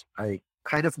I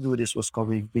kind of knew this was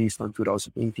coming based on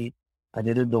 2018. I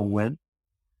didn't know when.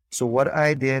 So what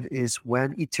I did is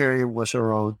when Ethereum was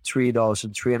around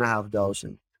 3,000,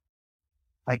 3,500,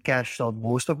 I cashed out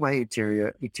most of my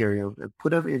Ethereum and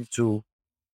put them into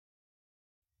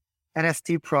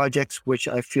NFT projects which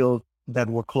I feel that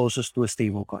were closest to a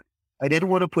stablecoin. I didn't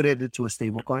want to put it into a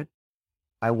stablecoin.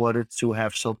 I wanted to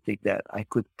have something that I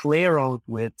could play around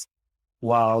with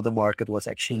while the market was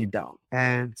actually down.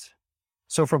 And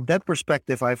so from that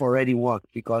perspective, I've already won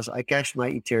because I cashed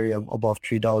my Ethereum above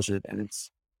 3,000 and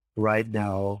it's right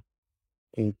now,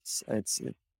 it's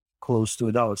close to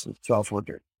 1,000,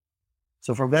 1,200.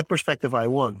 So from that perspective, I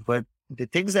won. But the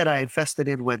things that I invested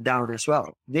in went down as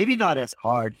well. Maybe not as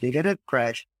hard. They didn't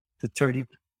crash to 30.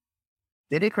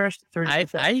 Did they crash to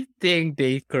 30%? I think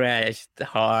they crashed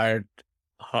Right,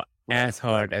 as right.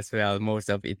 hard as well. Most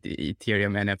of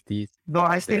Ethereum NFTs. No,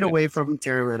 I stayed away from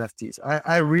Ethereum NFTs.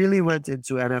 I really went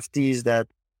into NFTs that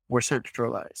were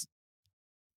centralized.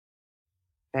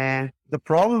 And the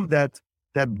problem that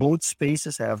both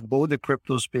spaces have, both the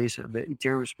crypto space and the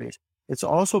Ethereum space, it's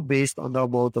also based on the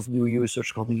amount of new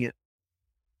users coming in.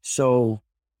 So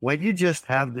when you just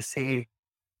have the same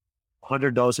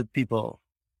 100,000 people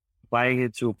buying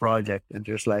into a project and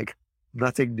there's like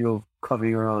nothing new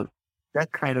coming around,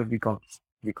 that kind of becomes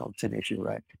an issue,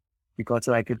 right? Because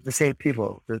like it's the same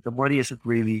people, the money isn't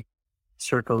really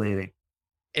circulating.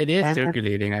 It is And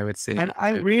circulating, I would say. and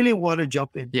I really want to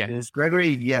jump into Yeah, this. Gregory,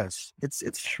 yes,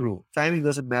 it's true. Timing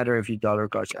doesn't matter if you dollar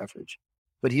cost average.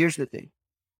 But here's the thing.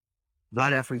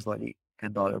 Not everybody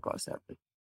can dollar cost average.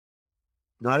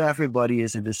 Not everybody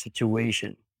is in a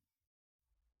situation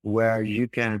where you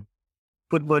can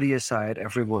put money aside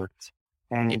every month.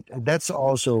 yeah. And that's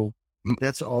also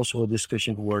a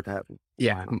discussion worth having.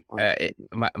 Yeah, On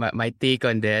my take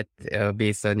on that,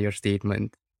 based on your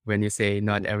statement, when you say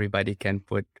not everybody can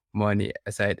put money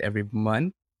aside every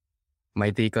month,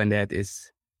 my take on that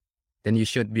is then you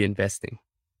should be investing.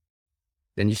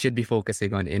 Then you should be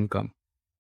focusing on income.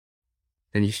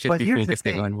 Then you should But be here's the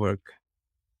focusing thing. on work.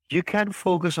 You can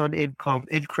focus on income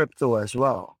in crypto as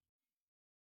well.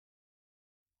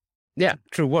 Yeah,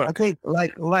 through I work. think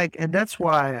and that's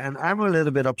why, and I'm a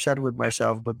little bit upset with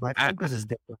myself, but my I focus is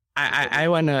different. I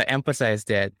want to emphasize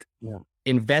that Yeah.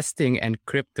 investing and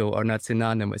crypto are not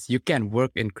synonymous. You can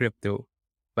work in crypto,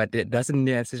 but it doesn't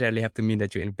necessarily have to mean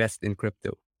that you invest in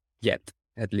crypto yet,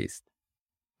 at least.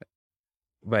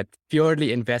 But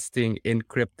purely investing in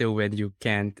crypto when you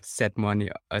can't set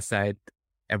money aside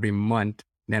every month,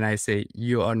 then I say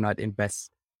you are not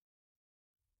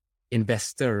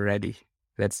investor ready.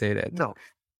 Let's say that. No,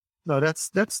 no,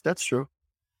 that's true.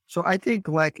 So I think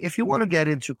like if you want to get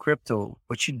into crypto,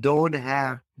 but you don't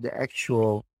have the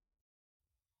actual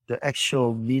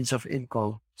means of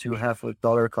income to have a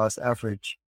dollar cost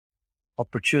average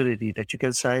opportunity that you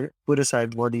can put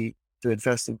aside money to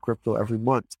invest in crypto every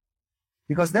month,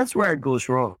 because that's where it goes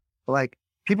wrong. Like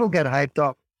people get hyped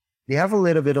up, they have a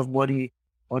little bit of money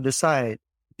on the side,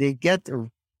 they get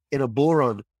in a bull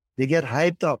run, they get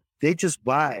hyped up, they just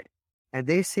buy, and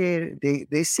they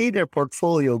see their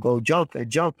portfolio go jump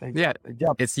and jump and Yeah, jump and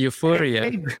jump, it's and they euphoria.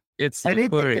 think, It's and they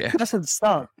think it euphoria. doesn't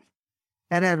stop.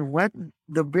 And then when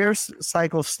the bear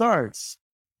cycle starts,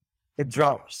 it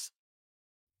drops.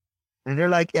 And they're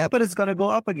like, yeah, but it's going to go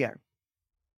up again.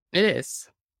 It is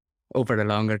over a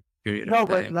longer period of No,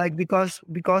 but time. like, because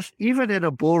even in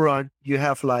a bull run, you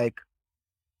have like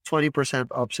 20%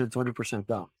 ups and 20%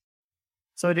 down.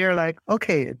 So they're like,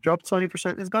 okay, it dropped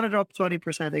 20%. It's going to drop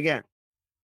 20% again.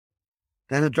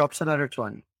 Then it drops another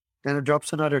 20. Then it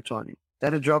drops another 20.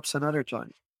 Then it drops another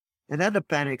 20. And then the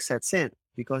panic sets in,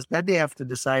 because then they have to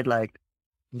decide like,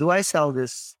 do I sell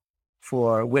this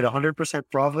with 100%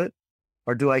 profit,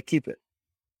 or do I keep it?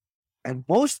 And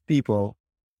most people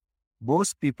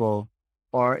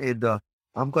are in the,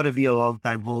 I'm going to be a long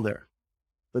time holder.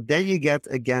 But then you get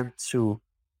again to,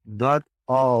 not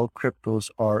all cryptos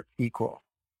are equal.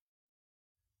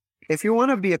 If you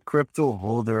want to be a crypto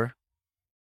holder,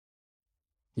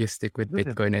 You stick with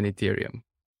listen, Bitcoin and Ethereum.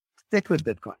 stick with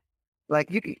Bitcoin. Like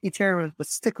you can Ethereum, but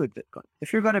stick with Bitcoin.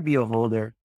 If you're gonna be a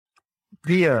holder,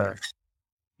 be a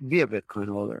be a Bitcoin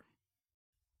holder.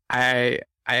 I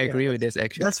Yeah, agree with this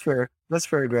actually. that's fair. That's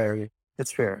fair, Gary.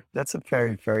 It's fair. That's a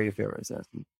very, very fair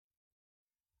assessment.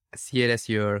 See it as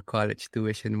your college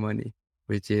tuition money,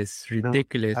 which is No,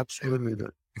 ridiculous. absolutely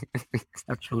not.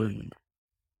 Absolutely not.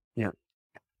 Yeah.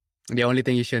 The only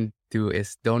thing you shouldn't do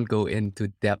is don't go into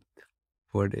depth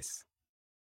for this.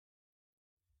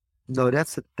 No,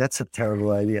 that's a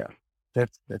terrible idea.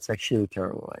 That's actually a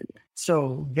terrible idea.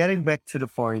 So getting back to the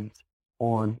point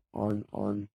on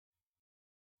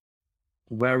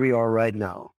where we are right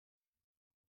now,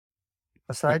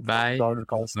 aside from Buy dollar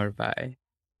cost, or buy.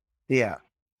 yeah,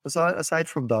 aside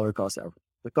from dollar cost average,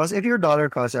 because if you're dollar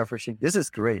cost averaging, this is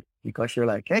great because you're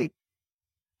like, hey,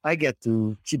 I get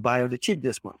to buy on the cheap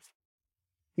this month.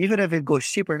 Even if it goes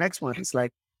cheaper next month, it's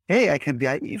like, hey, I can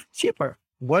buy even cheaper.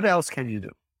 What else can you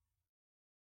do?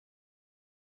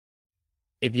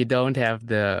 If you don't have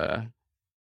the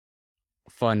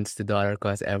funds to dollar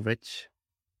cost average,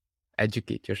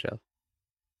 educate yourself,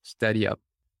 study up,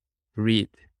 read,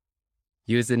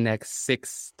 use the next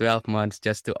 6-12 months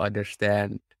just to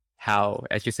understand how,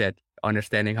 as you said,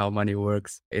 understanding how money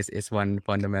works is one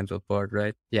fundamental part,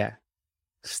 right? Yeah.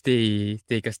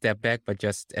 Take a step back, but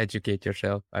just educate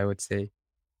yourself, I would say.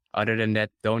 Other than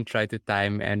that, don't try to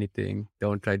time anything.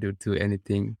 Don't try to do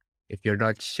anything. If you're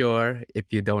not sure, if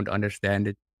you don't understand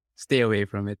it, stay away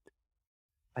from it.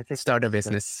 I think Start a that's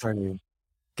business. very,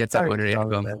 Get some very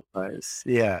other solid income. advice.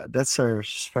 Yeah, that's a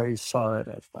very solid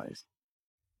advice.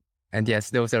 And yes,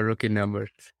 those are rookie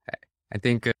numbers. I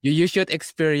think you should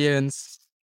experience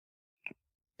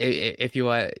if you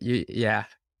are yeah.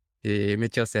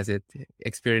 Mitchell says it,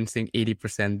 experiencing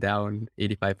 80% down,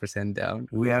 85% down.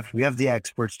 We have the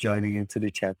experts joining into the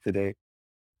chat today.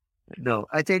 No,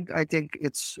 I think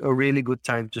it's a really good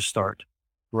time to start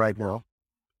right now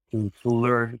to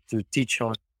learn to teach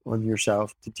on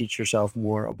yourself to teach yourself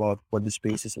more about what the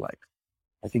space is like.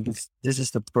 I think this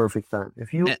is the perfect time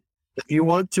Eh, if you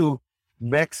want to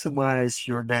maximize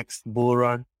your next bull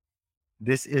run.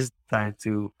 This is the time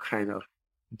to kind of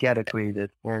get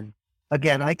acquainted. And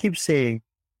again, I keep saying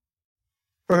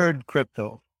earn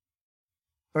crypto,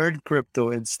 earn crypto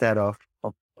instead of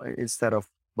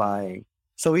buying.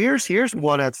 So here's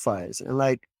one advice. And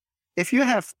like, if you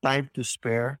have time to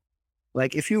spare,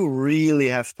 like if you really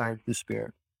have time to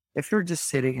spare, if you're just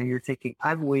sitting and you're thinking,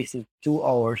 I'm wasting 2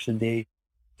 hours a day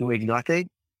doing nothing,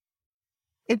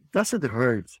 it doesn't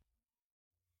hurt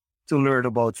to learn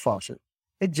about faucet.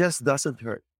 It just doesn't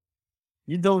hurt.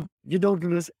 You don't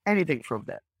lose anything from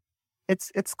that.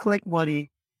 It's click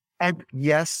money. And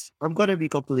yes, I'm gonna be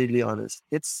completely honest.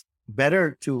 It's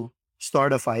better to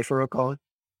start a Fiverr account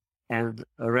and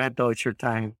rent out your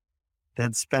time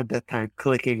than spend that time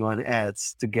clicking on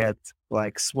ads to get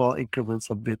like small increments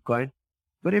of Bitcoin.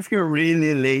 But if you're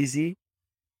really lazy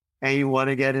and you want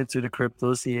to get into the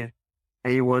crypto scene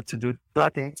and you want to do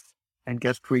nothing and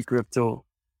get free crypto,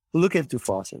 look into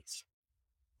faucets,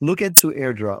 look into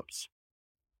airdrops,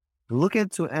 look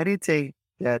into anything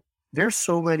that there's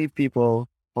so many people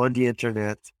on the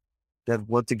internet that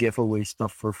want to give away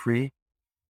stuff for free.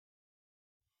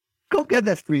 Go get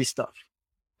that free stuff.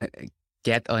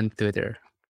 Get on Twitter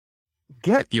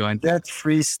Get if you want. that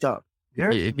free stuff.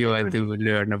 There's If you want to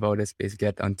learn about the space,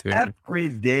 get on Twitter. every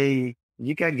day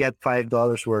you can get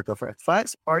 $5 worth of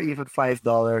advice or even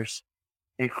 $5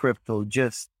 in crypto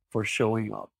just for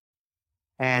showing up.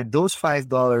 And those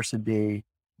 $5 a day,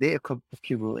 they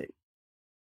accumulate.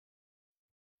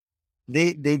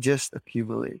 They just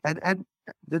accumulate. And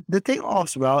the thing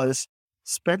also well is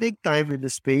spending time in the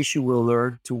space you will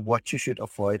learn to what you should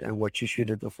avoid and what you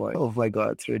shouldn't avoid. Oh my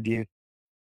god, Trudy.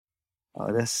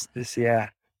 Oh this yeah.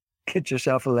 Get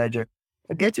yourself a ledger.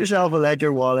 Get yourself a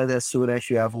ledger wallet as soon as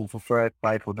you have over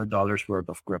 $500 worth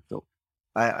of crypto.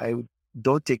 I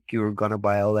don't think you're gonna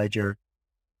buy a ledger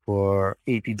for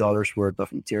 $80 worth of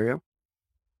Ethereum.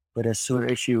 But as soon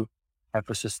as you have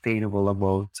a sustainable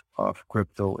amount of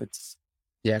crypto, it's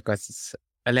Yeah, because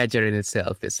a ledger in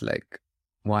itself is like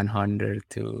 $100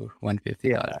 to $150.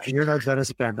 yeah, you're not gonna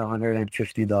spend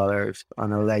 $150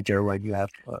 on a ledger when you have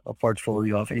a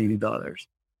portfolio of $80.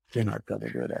 You're not gonna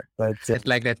do that. But It's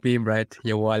like that meme, right?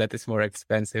 Your wallet is more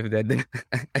expensive than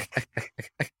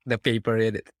the paper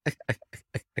in it.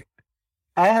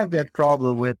 I have that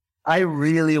problem with I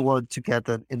really want to get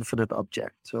an infinite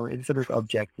object. So infinite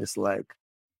object is like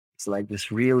it's like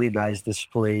this really nice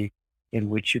display in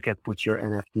which you can put your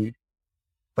NFT.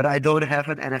 But I don't have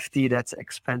an NFT that's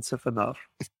expensive enough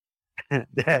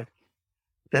that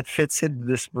that fits in the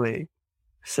display.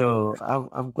 So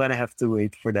I'm gonna have to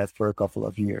wait for that for a couple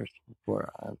of years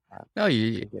before No, I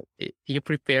get. you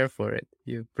prepare for it.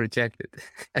 You project it.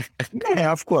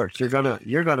 Yeah, of course you're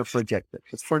gonna project it.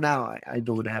 But for now, I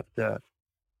don't have the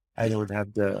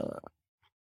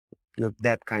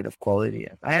that kind of quality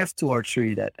yet. I have two or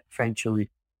three that eventually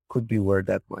could be worth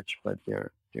that much, but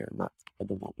they're not at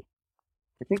the moment.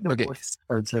 I think the Okay. most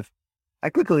expensive. I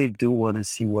quickly do want to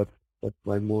see what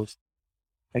my most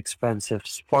expensive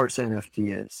sports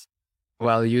NFT is.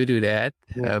 While you do that,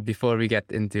 Yeah, before we get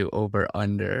into over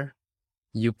under,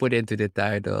 you put into the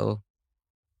title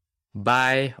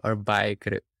buy or buy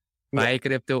crypto, yeah, buy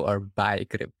crypto or buy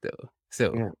crypto.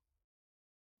 So, yeah.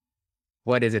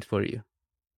 what is it for you?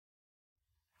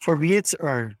 For me, it's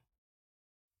earned.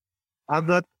 I'm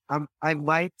not. I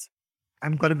might.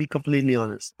 I'm gonna be completely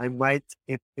honest. I might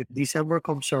if December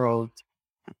comes around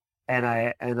and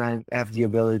I have the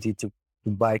ability to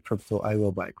buy crypto, I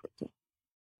will buy crypto.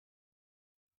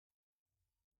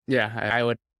 Yeah, I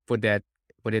would put that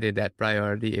put it in that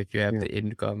priority if you have Yeah. the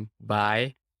income.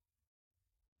 Buy,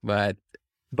 but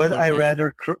But for me,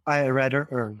 I rather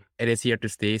earn. it is here to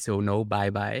stay. So no bye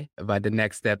bye. But the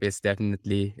next step is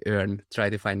definitely earn. Try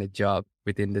to find a job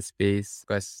within the space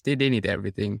because they need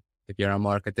everything. If you're a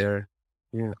marketer,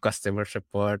 Yeah. customer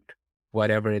support,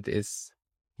 whatever it is,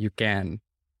 you can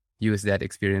use that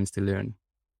experience to learn.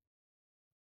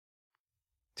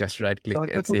 Just right click So I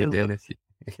and quickly save the look. NFT.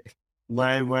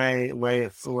 My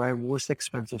most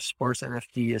expensive sports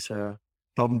NFT is a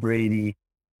Tom Brady,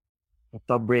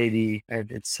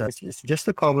 and it's just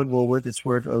a common moment. It's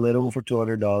worth a little over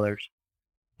 $200,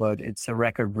 but it's a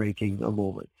record breaking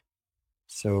moment.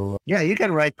 So yeah, you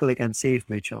can right click and save,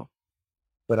 Mitchell.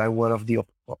 But I'm one of the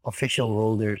official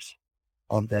holders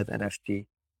of that NFT.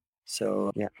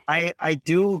 So yeah, I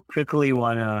do quickly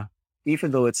wanna,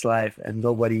 even though it's live and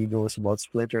nobody knows about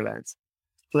Splinterlands.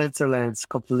 Splinterlands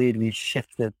completely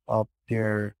shifted up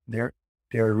their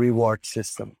reward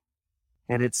system,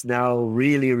 and it's now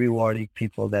really rewarding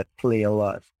people that play a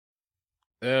lot.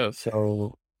 Oh,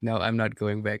 So no, I'm not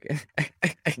going back.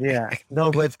 yeah,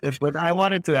 no, but I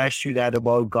wanted to ask you that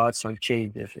about Gods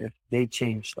Unchained if they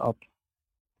changed up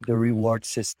the reward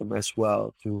system as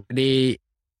well to They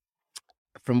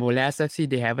from the last I've seen,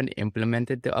 they haven't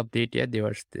implemented the update yet.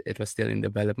 It was still in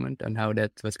development on how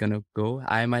that was gonna go.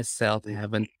 I myself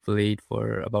haven't played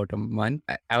for about a month.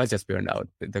 I was just burned out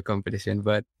with the competition,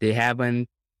 but they haven't.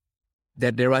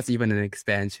 That there was even an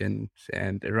expansion,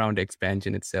 and around the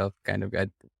expansion itself, kind of got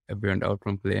burned out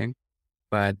from playing.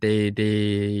 But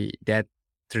that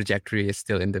trajectory is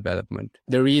still in development.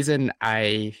 The reason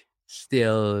I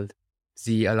still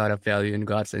see a lot of value in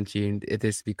Gods Unchained, it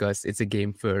is because it's a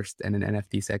game first and an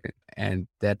NFT second. And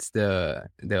that's the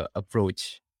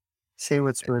approach same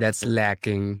with that's Splinterlands.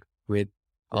 lacking with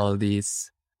Yeah, all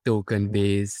these token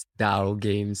based DAO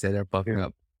games that are popping yeah.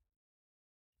 up.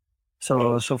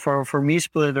 So for me,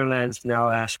 Splinterlands now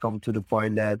has come to the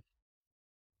point that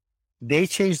they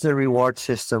changed the reward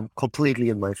system completely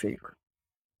in my favor.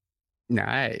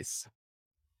 Nice.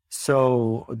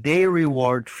 So they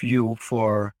reward you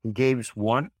for games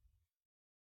won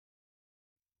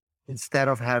instead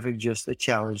of having just a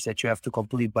challenge that you have to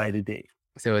complete by the day.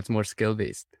 So it's more skill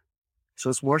based. So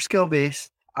it's more skill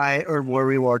based. I earn more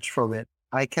rewards from it.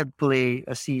 I can play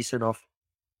a season of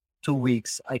 2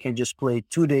 weeks. I can just play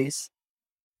 2 days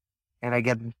and I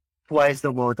get twice the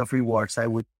amount of rewards I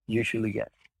would usually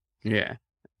get. Yeah.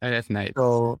 That's nice.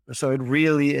 So it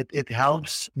really it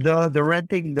helps. The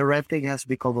renting has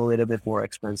become a little bit more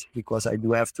expensive because I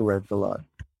do have to rent a lot.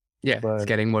 Yeah. It's But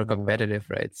getting more competitive,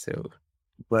 right? So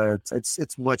but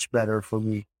it's much better for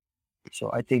me. So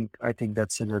I think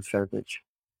that's an advantage.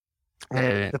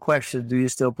 And uh, the question, do you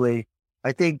still play?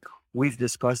 I think we've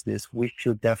discussed this. We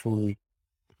should definitely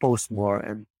post more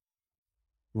and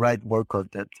write more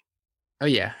content. oh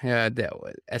yeah, yeah.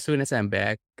 As soon as I'm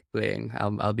back playing,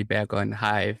 I'll be back on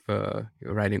Hive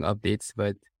writing updates.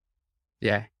 But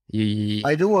yeah, you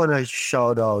I do want to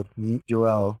shout out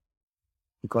Joel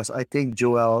because I think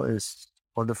Joel is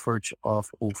on the verge of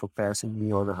overpassing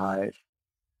me on a high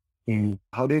in,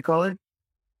 how do you call it?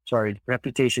 Sorry,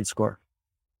 reputation score.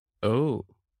 oh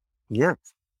Yeah.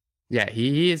 yeah,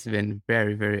 he has been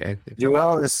very active.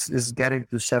 Joel is getting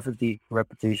to 70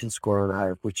 reputation score on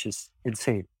Hive, which is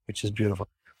insane, which is beautiful.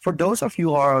 For those of you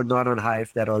who are not on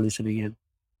Hive that are listening in,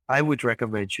 I would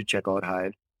recommend you check out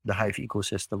Hive, the Hive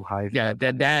ecosystem. Hive. Yeah,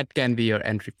 that can be your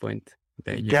entry point.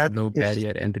 Your That low is,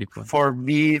 barrier entry point. for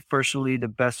me personally, the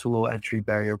best low entry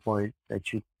barrier point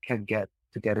that you can get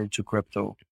to get into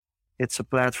crypto. It's a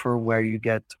platform where you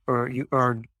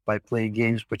earn by playing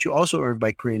games, but you also earn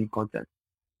by creating content.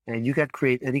 and you can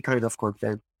create any kind of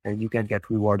content and you can get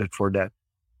rewarded for that.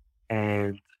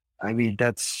 And I mean,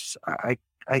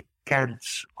 I can't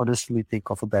honestly think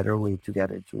of a better way to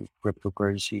get into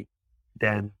cryptocurrency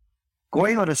than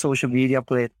going on a social media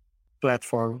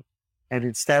platform, and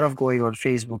instead of going on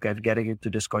Facebook and getting into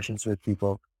discussions with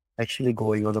people, actually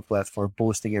going on a platform,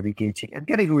 posting and engaging and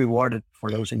getting rewarded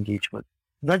for those engagement.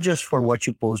 Not just for what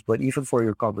you post, but even for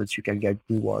your comments, you can get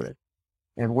rewarded.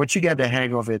 And once you get the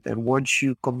hang of it, and once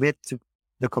you commit to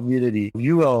the community,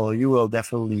 you will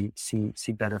definitely see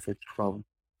benefits from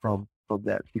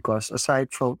that. Because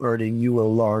aside from earning, you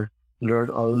will learn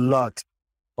a lot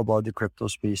about the crypto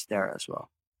space there as well.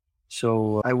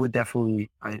 So I would definitely,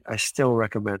 I still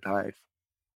recommend Hive.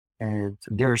 And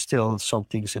there are still some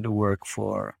things in the work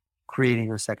for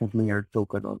creating a second layer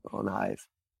token on Hive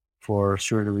for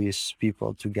Surinamese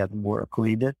people to get more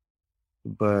acquainted.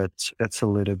 But that's a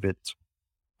little bit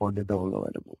on the down low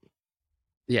at the moment.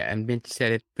 Yeah, and Mitch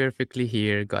said it perfectly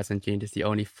here. Gods and Change is the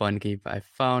only fun game I've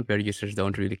found where users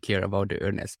don't really care about the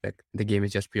earn aspect. The game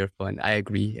is just pure fun. I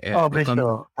agree. Oh,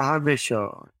 Michelle,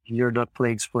 Michelle, you're not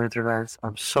playing Splinterlands.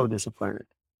 I'm so disappointed.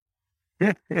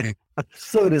 I'm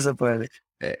so disappointed.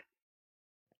 uh,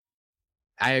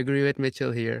 I agree with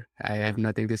Mitchell here. I have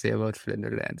nothing to say about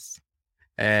Flinderlands.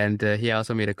 And he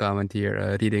also made a comment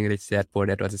here, reading Rich Dad Poor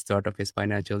Dad was the start of his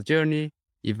financial journey.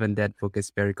 Even that book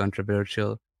is very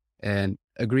controversial. And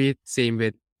agreed, same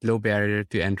with low barrier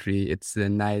to entry. It's a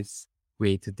nice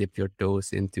way to dip your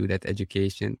toes into that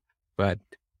education. But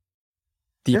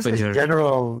This deepen is your...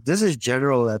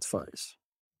 general advice.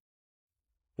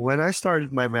 When I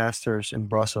started my master's in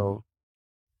Brussels,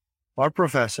 our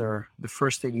professor, the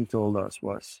first thing he told us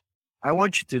was, I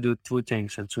want you to do two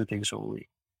things and two things only.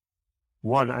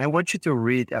 One, I want you to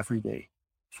read every day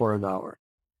for an hour.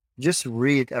 Just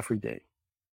read every day.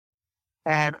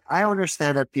 And I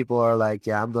understand that people are like,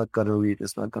 yeah, I'm not going to read.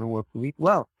 It's not going to work for me.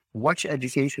 Well, watch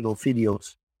educational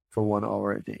videos for 1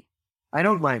 hour a day. I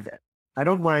don't mind that. I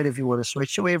don't mind if you want to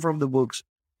switch away from the books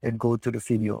and go to the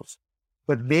videos,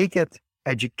 but make it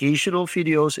educational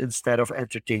videos instead of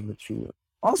entertainment videos.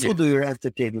 Also Yeah. do your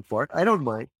entertainment part. I don't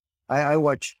mind. I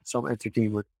watch some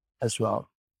entertainment as well.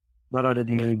 Not on a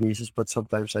daily basis, but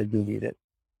sometimes I do need it.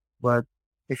 But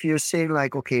if you're saying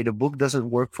like, okay, the book doesn't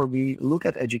work for me, look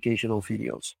at educational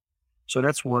videos. So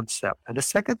that's one step. And the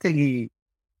second thing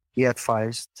he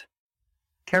advised,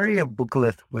 carry a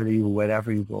booklet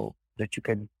wherever you go that you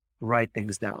can write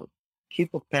things down.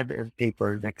 Keep a pen and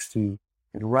paper next to you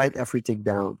and write everything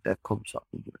down that comes up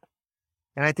in you.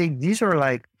 And I think these are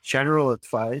like general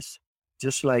advice,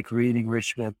 just like reading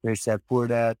Rich Man, Rich Dad, Poor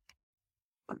Dad,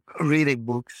 reading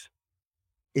books.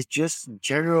 It's just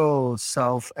general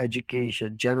self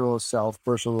education, general self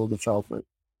personal development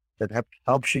that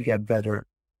helps you get better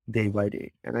day by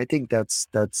day. And I think that's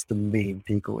the main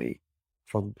takeaway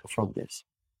from this.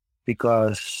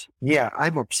 Because yeah,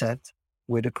 I'm upset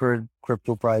with the current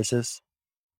crypto prices.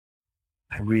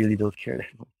 I really don't care.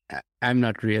 I'm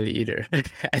not really either.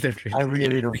 I don't really I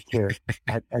really care.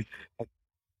 don't care.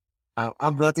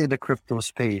 I'm not in the crypto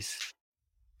space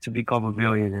to become a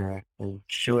millionaire and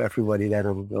show everybody that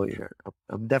I'm a millionaire.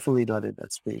 I'm definitely not in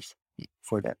that space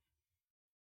for that.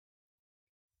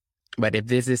 But if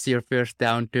this is your first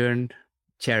downturn,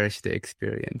 cherish the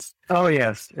experience. Oh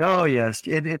yes. Oh yes.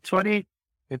 In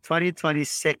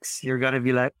 2026, you're gonna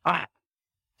be like, I've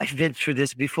been through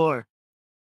this before.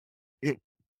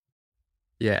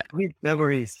 Yeah. Sweet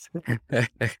memories.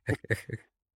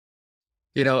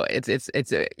 You know, it's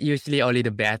usually only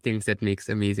the bad things that makes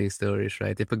amazing stories,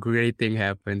 right? If a great thing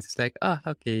happens, it's like, oh,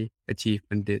 okay,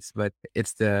 achievement this, but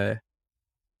it's the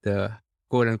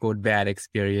quote unquote bad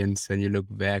experience when you look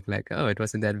back, like, oh, it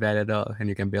wasn't that bad at all, and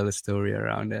you can build a story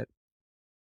around that.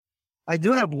 I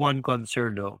do have one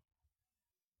concern though.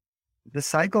 The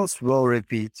cycles will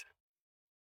repeat,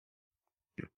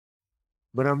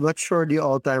 but I'm not sure the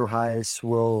all-time highs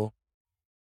will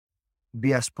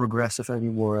be as progressive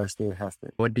anymore as they have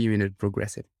been. What do you mean it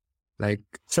progressive? Like,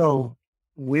 So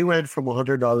we went from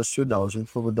 $100 to 1,000,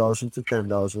 from 1,000 to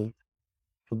 10,000,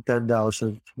 from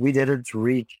 10,000. We didn't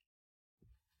reach.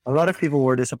 A lot of people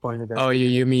were disappointed. That oh,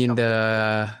 you mean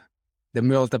the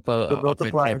multiple the of it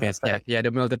multiplier happens. Yeah, effect. yeah,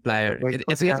 the multiplier. Like,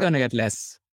 It's gonna get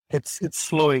less. it's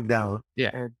slowing down,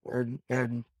 Yeah.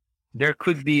 and there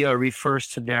could be a reverse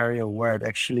scenario where it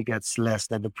actually gets less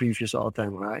than the previous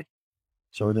all-time high.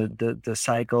 So the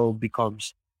cycle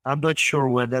becomes. I'm not sure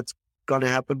when that's gonna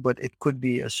happen, but it could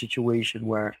be a situation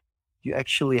where you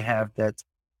actually have that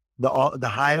the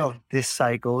high of this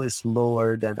cycle is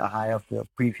lower than the high of the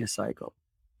previous cycle,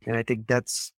 and I think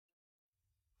that's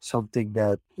something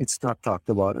that it's not talked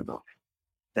about enough.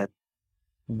 That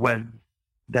when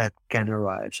that can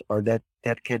arise or that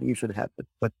can even happen.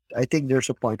 But I think there's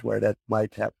a point where that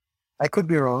might happen. I could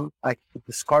be wrong.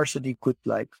 The scarcity could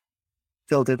like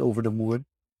tilt it over the moon,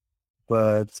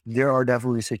 but there are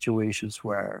definitely situations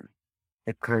where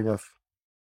it kind of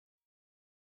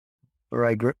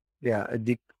right. Yeah,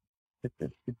 it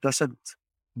doesn't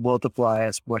multiply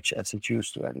as much as it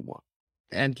used to anymore.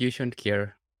 And you shouldn't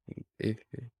care, if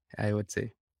I would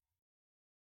say.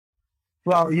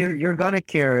 Well, you're gonna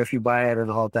care if you buy it at an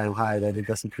all-time high that it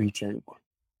doesn't reach anymore.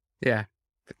 Yeah,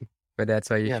 but that's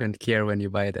why you Yeah. shouldn't care when you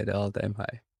buy it at an all-time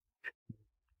high,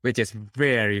 which is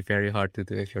very, very hard to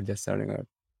do if you're just starting out.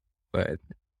 But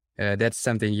that's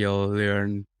something you'll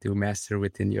learn to master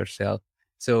within yourself.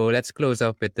 So let's close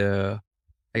up with the,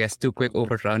 I guess, 2 quick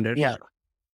over-rounders. Yeah.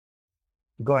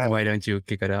 Go ahead. Why don't you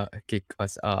kick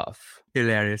us off?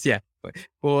 Hilarious. Yeah.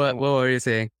 What were you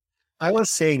saying? I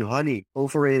was saying honey,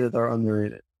 overrated or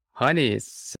underrated? Honey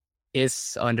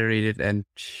is underrated and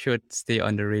should stay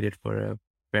underrated for a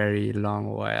very long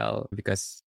while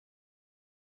because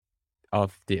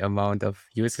of the amount of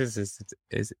uses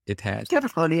it has. Can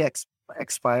honey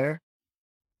expire?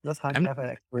 Does honey have an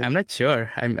expiration? I'm not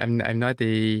sure. I'm not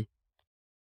a.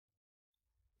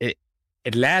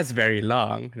 It lasts very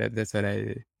long. That's what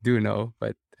I do know,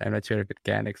 but I'm not sure if it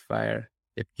can expire.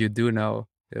 If you do know,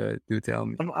 do tell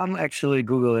me. I'm actually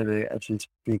Googling it as we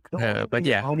speak. But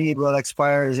yeah, honey will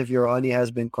expire is if your honey has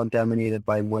been contaminated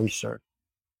by moisture.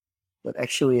 But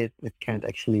actually, it can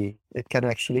actually,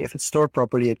 if it's stored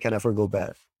properly, it can never go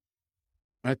bad.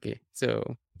 Okay,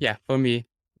 so yeah, for me,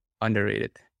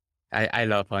 underrated. I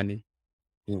love honey.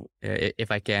 If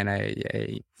I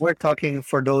can, We're talking,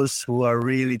 for those who are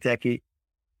really techie,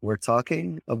 we're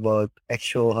talking about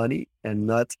actual honey and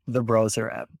not the browser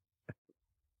app.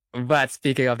 But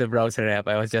speaking of the browser app,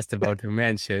 I was just about to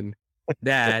mention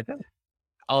that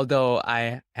although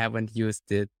I haven't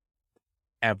used it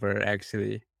ever,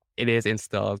 actually, it is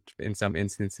installed in some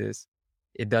instances.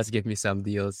 It does give me some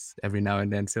deals every now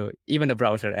and then. So even the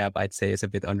browser app, I'd say, is a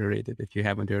bit underrated if you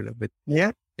haven't heard of it.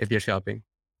 Yeah. If you're shopping.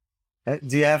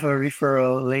 Do you have a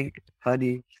referral link?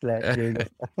 Honey /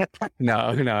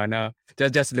 No.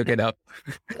 Just look it up.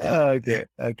 Okay.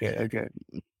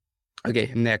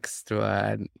 Okay, next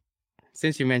one.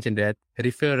 Since you mentioned that,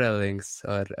 referral links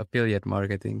or affiliate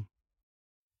marketing.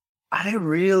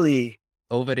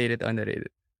 Overrated, underrated?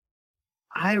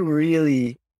 I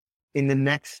really, in the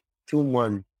next 2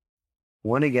 months,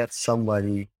 want to get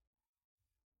somebody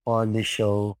on the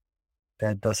show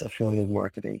that does affiliate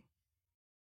marketing.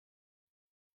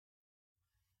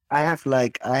 I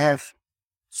have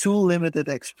too limited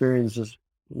experiences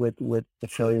with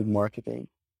affiliate marketing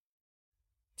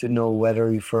to know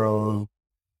whether their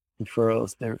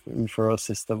referral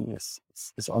system is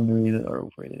underrated or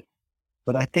overrated.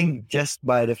 But I think just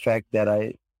by the fact that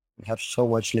I have so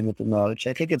much limited knowledge,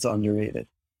 I think it's underrated.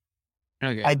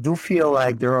 Okay. I do feel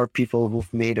like there are people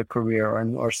who've made a career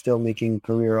and are still making a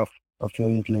career of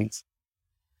affiliate links.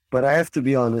 But I have to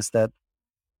be honest that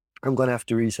I'm going to have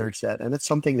to research that. And it's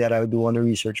something that I do want to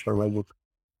research for my book.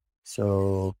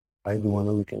 So I do want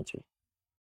to look into.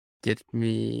 Get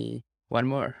me one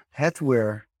more.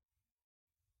 Headwear.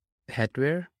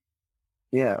 Headwear?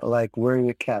 Yeah, like wearing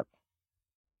a cap.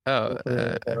 Oh,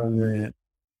 underrated.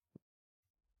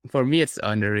 For me, it's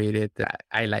underrated.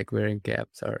 I like wearing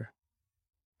caps or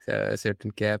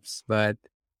certain caps, but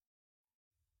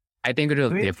I think it will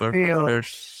differ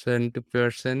person to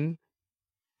person.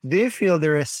 Do you feel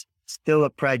there is still a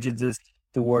prejudice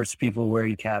towards people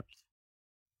wearing caps?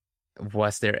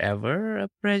 Was there ever a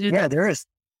prejudice? Yeah, there is.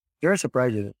 There is a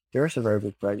prejudice. There is a very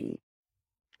big prejudice.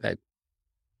 Like,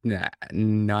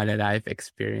 not that I've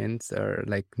experienced or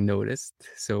like noticed.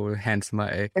 So hence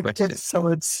my question.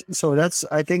 So that's,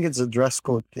 I think it's a dress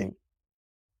code thing.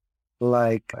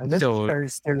 Like, so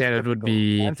there would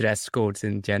be dress codes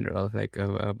in general, like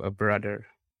a brother.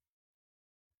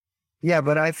 Yeah,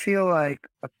 but I feel like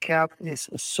a cap is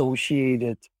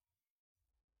associated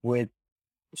with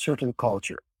certain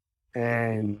culture.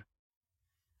 And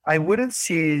I wouldn't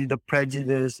say the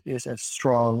prejudice is as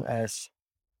strong as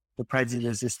the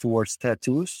prejudice is towards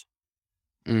tattoos.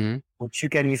 Mm-hmm. Which you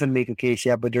can even make a case,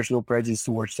 yeah, but there's no prejudice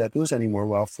towards tattoos anymore.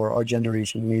 Well, for our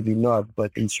generation, maybe not,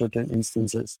 but in certain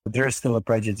instances, there's still a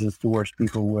prejudice towards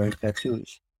people wearing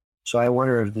tattoos. So I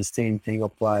wonder if the same thing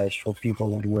applies for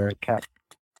people that wear a cap.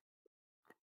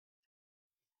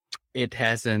 It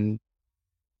hasn't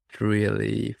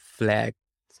really flagged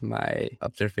my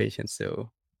observation,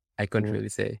 so I couldn't really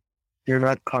say. You're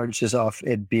not conscious of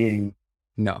it being...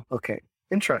 No. Okay,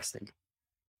 interesting.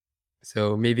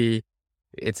 So maybe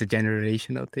it's a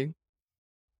generational thing.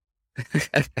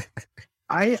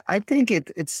 I think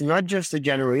it's not just a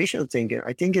generational thing.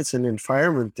 I think it's an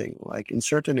environment thing. Like in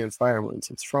certain environments,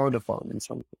 it's frowned upon. In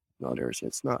some others,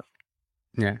 it's not.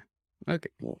 Yeah. Okay.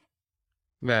 Yeah.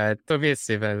 But for me, it's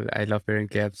civil. I love wearing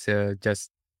caps. So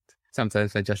just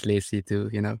sometimes I'm just lazy to,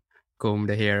 comb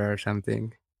the hair or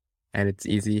something. And it's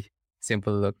easy,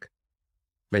 simple look.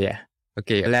 But yeah.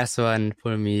 Okay. Last one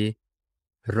for me,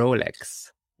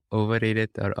 Rolex. Overrated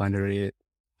or underrated?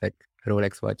 Like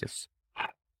Rolex watches.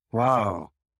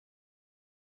 Wow,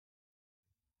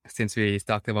 Since we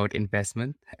talked about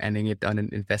investment, ending it on an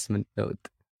investment note.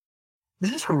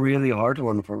 this is a really hard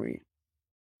one for me.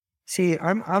 See,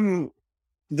 I'm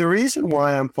the reason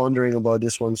why I'm pondering about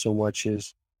this one so much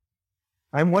is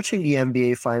I'm watching the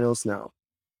NBA finals now,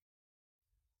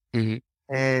 Mm-hmm.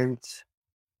 and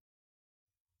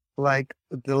like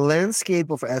the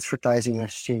landscape of advertising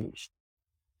has changed.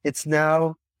 It's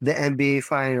now the NBA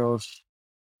finals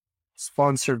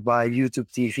sponsored by YouTube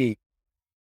TV.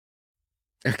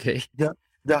 Okay. The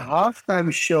the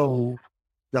halftime show,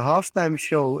 the halftime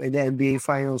show in the NBA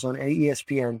finals on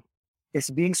ESPN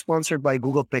is being sponsored by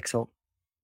Google Pixel.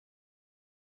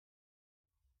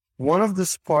 One of the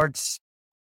sports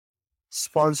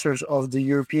sponsors of the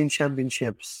European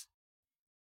Championships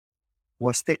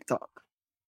was TikTok.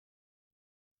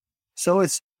 So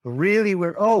it's really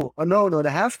weird. No, the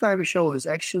halftime show is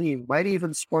actually might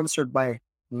even sponsored by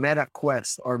Meta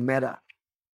Quest or Meta.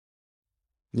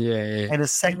 Yeah, yeah, yeah. And a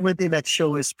segment in that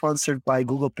show is sponsored by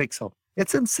Google Pixel.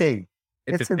 It's insane.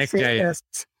 It's a It's tech insane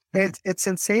giant. that it's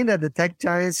insane that the tech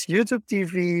giants, YouTube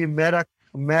TV,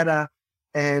 Meta,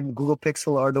 and Google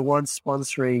Pixel are the ones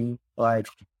sponsoring like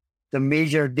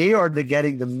they are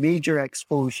getting the major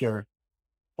exposure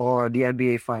or the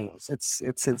NBA finals. It's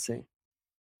insane.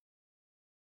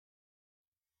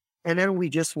 And then we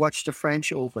just watched the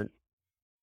French Open,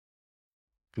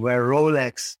 where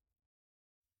Rolex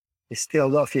is still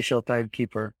the official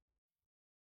timekeeper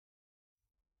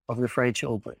of the French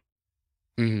Open.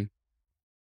 Mm-hmm.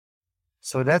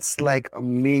 So that's like a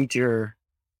major,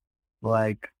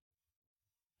 like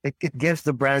it gives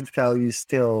the brand value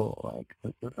still like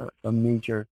a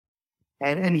major.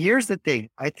 And here's the thing,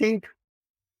 I think,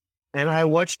 and I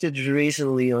watched it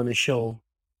recently on a show.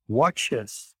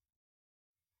 Watches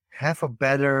have a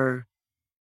better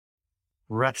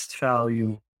rest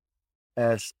value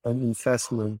as an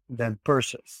investment than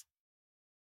purses,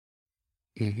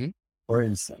 Mm-hmm. for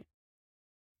instance.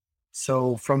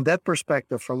 So from that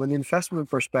perspective, from an investment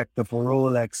perspective,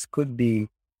 Rolex could be.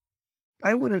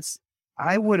 I wouldn't.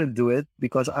 I wouldn't do it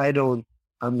because I'm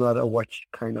not a watch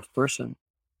kind of person.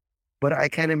 But I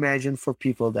can imagine for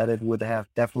people that it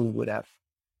definitely would have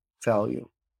value.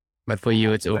 But for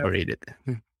you, it's Well, overrated.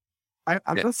 I'm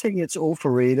Yeah. not saying it's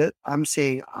overrated. I'm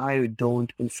saying I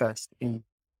don't invest in.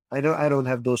 I don't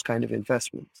have those kind of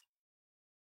investments.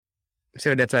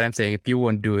 So that's what I'm saying. If you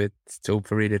won't do it, it's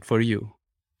overrated for you.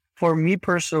 For me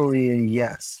personally,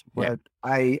 yes, Yeah. but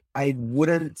I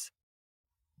wouldn't.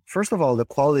 First of all, the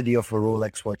quality of a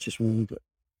Rolex watch is really good.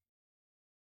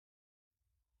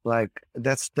 Like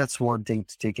that's one thing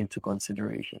to take into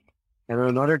consideration. And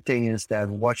another thing is that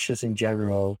watches in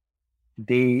general,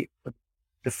 the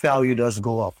value does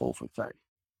go up over time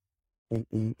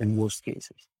in most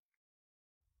cases.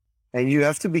 And you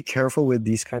have to be careful with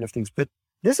these kind of things. But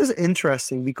this is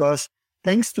interesting because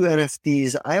thanks to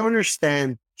NFTs, I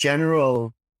understand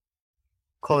general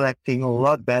collecting a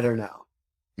lot better now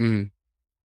Mm-hmm.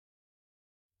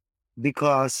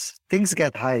 because things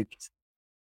get hyped.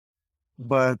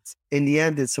 But in the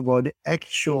end, it's about the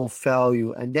actual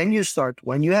value. And then you start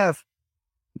when you have,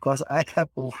 because I have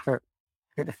over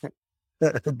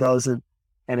a dozen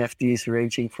NFTs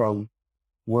ranging from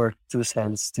worth 2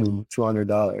 cents to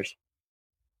 $200.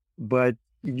 But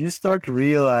you start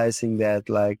realizing that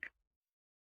like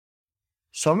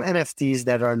some NFTs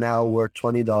that are now worth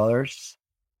 $20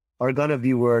 are going to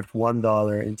be worth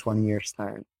 $1 in 20 years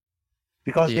time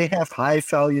because Yeah. they have high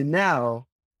value now,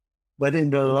 but in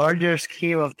the larger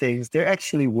scheme of things, they're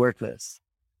actually worthless.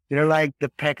 They're like the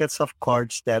packets of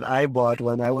cards that I bought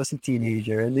when I was a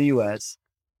teenager in the US,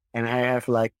 and I have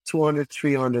like 200,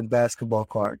 300 basketball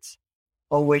cards,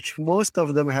 of which most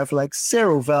of them have like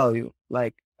zero value.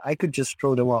 Like I could just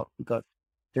throw them out because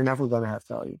they're never going to have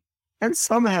value. And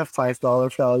some have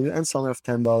 $5 value, and some have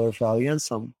 $10 value, and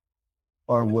some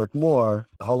are worth more.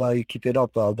 How well you keep it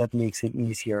up? Well, that makes it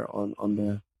easier on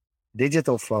the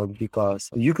digital front because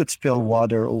you could spill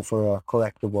water over a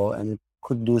collectible and it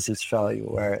could lose its value,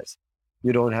 whereas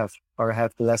you don't have or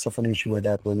have less of an issue with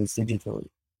that when it's digitally.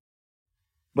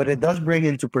 But it does bring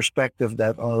into perspective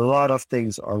that a lot of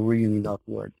things are really not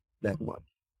worth that much.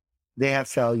 They have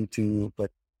value to you,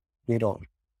 but They don't.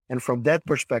 And from that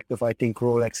perspective, I think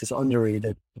Rolex is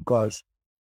underrated because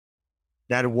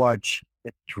that watch,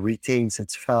 it retains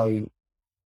its value.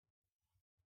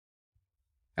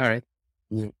 All right.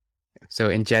 Yeah. So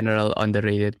in general,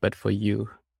 underrated, but for you,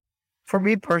 For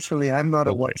me personally, I'm not a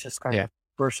over. watches kind Yeah, of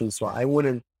person, so I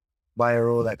wouldn't buy a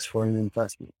Rolex for an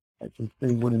investment. I think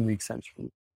it wouldn't make sense for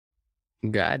me.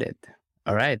 got it.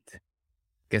 All right.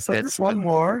 Guess So that's there's one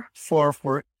more for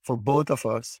both of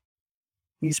us.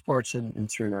 Esports in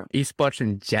Suriname. esports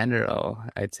in general.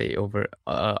 I'd say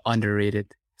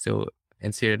underrated. So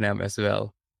in Suriname as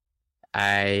well.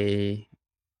 I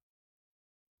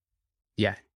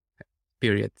yeah.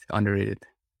 Period. Underrated.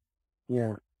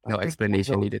 Yeah. I No think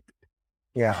explanation also, needed.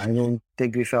 yeah, I don't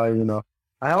think we value enough.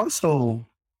 I also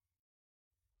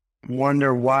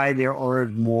wonder why there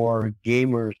aren't more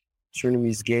gamers,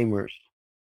 Surinamese gamers,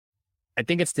 I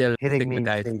think it's still hitting main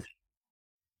stigmatized.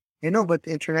 stage. But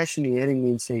internationally, hitting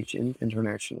main stage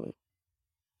internationally.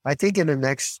 I think in the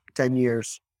next 10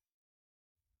 years,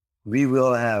 we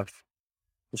will have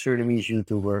a Surinamese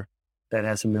YouTuber that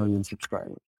has 1 million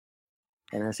subscribers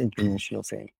and has international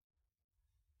fame.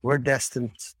 We're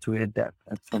destined to hit that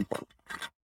at some point.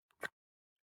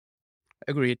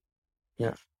 Agreed.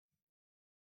 Yeah.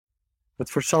 But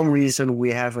for some reason,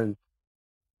 we haven't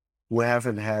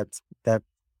had that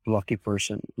lucky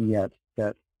person yet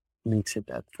that makes it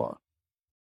that far.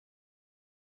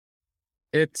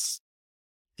 It's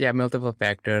multiple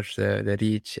factors, the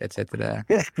reach, etc.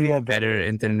 Yeah, Better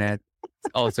internet,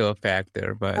 also a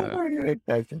factor. But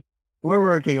we're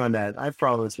working on that. I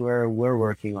promise. We're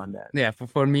working on that. yeah,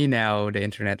 for me now, the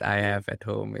internet I have at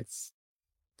home, it's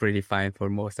pretty fine for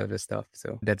most of the stuff.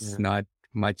 So that's not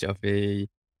much of a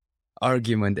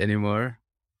argument anymore.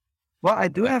 Well, I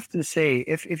do have to say,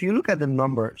 if you look at the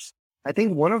numbers, I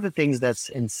think one of the things that's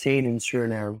insane in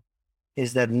Suriname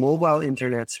is that mobile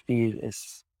internet speed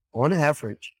is, on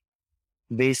average,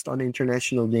 based on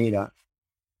international data,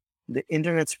 the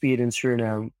internet speed in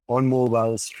Suriname on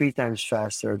mobile is 3 times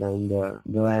faster than the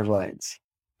landlines.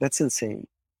 That's insane.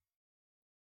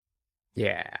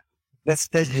 Yeah. That's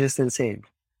just insane.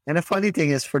 And the funny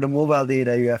thing is, for the mobile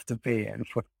data, you have to pay, and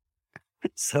for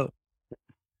so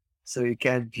you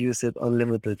can't use it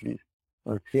unlimitedly.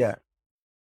 Yeah.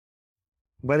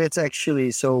 But it's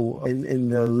actually so in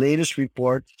the latest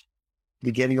report,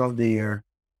 beginning of the year,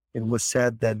 it was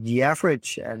said that the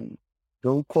average, and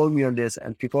don't quote me on this,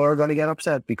 and people are going to get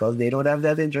upset because they don't have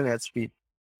that internet speed.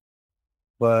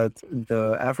 But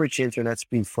the average internet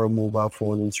speed for a mobile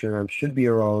phone in Suriname should be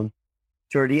around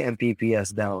 30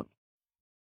 Mbps down.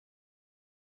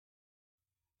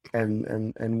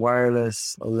 And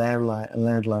wireless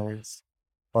landlines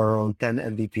are around 10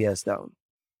 Mbps down.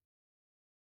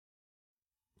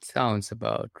 Sounds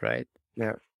about right.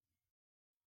 Yeah.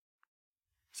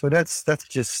 So that's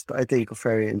just, I think, a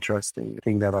very interesting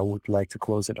thing that I would like to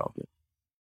close it off with.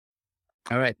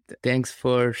 All right. Thanks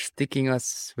for sticking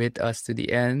with us to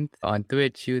the end on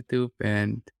Twitch, YouTube,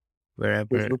 and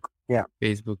wherever. Facebook. Yeah.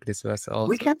 Facebook, this was also.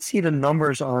 We can't see the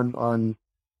numbers on.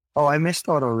 Oh, I missed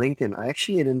out on LinkedIn. I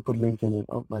actually didn't put LinkedIn in.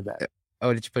 Oh, my bad.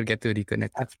 Oh, did you forget to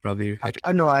reconnect? That's probably.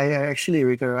 No, I actually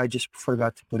I just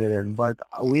forgot to put it in, but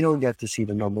we don't get to see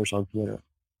the numbers on Twitter.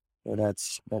 So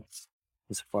that's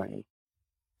fine.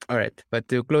 All right. But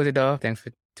to close it off, thanks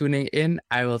for tuning in.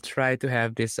 I will try to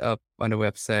have this up on the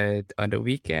website on the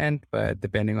weekend, but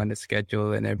depending on the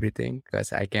schedule and everything,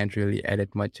 because I can't really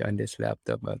edit much on this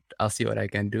laptop, but I'll see what I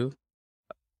can do.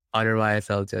 Otherwise,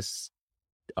 I'll just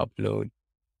upload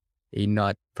a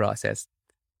not processed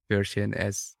version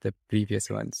as the previous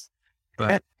ones,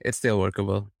 but it's still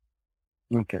workable.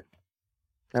 Okay.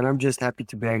 And I'm just happy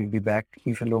to be back,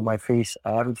 even though my face,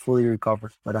 I haven't fully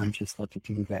recovered, but I'm just happy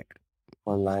to be back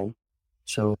online.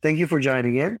 So thank you for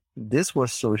joining in. This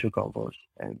was Social Confoes.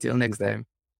 And till next time.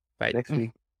 Bye. Next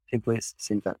week, same place,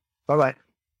 same time. Bye-bye.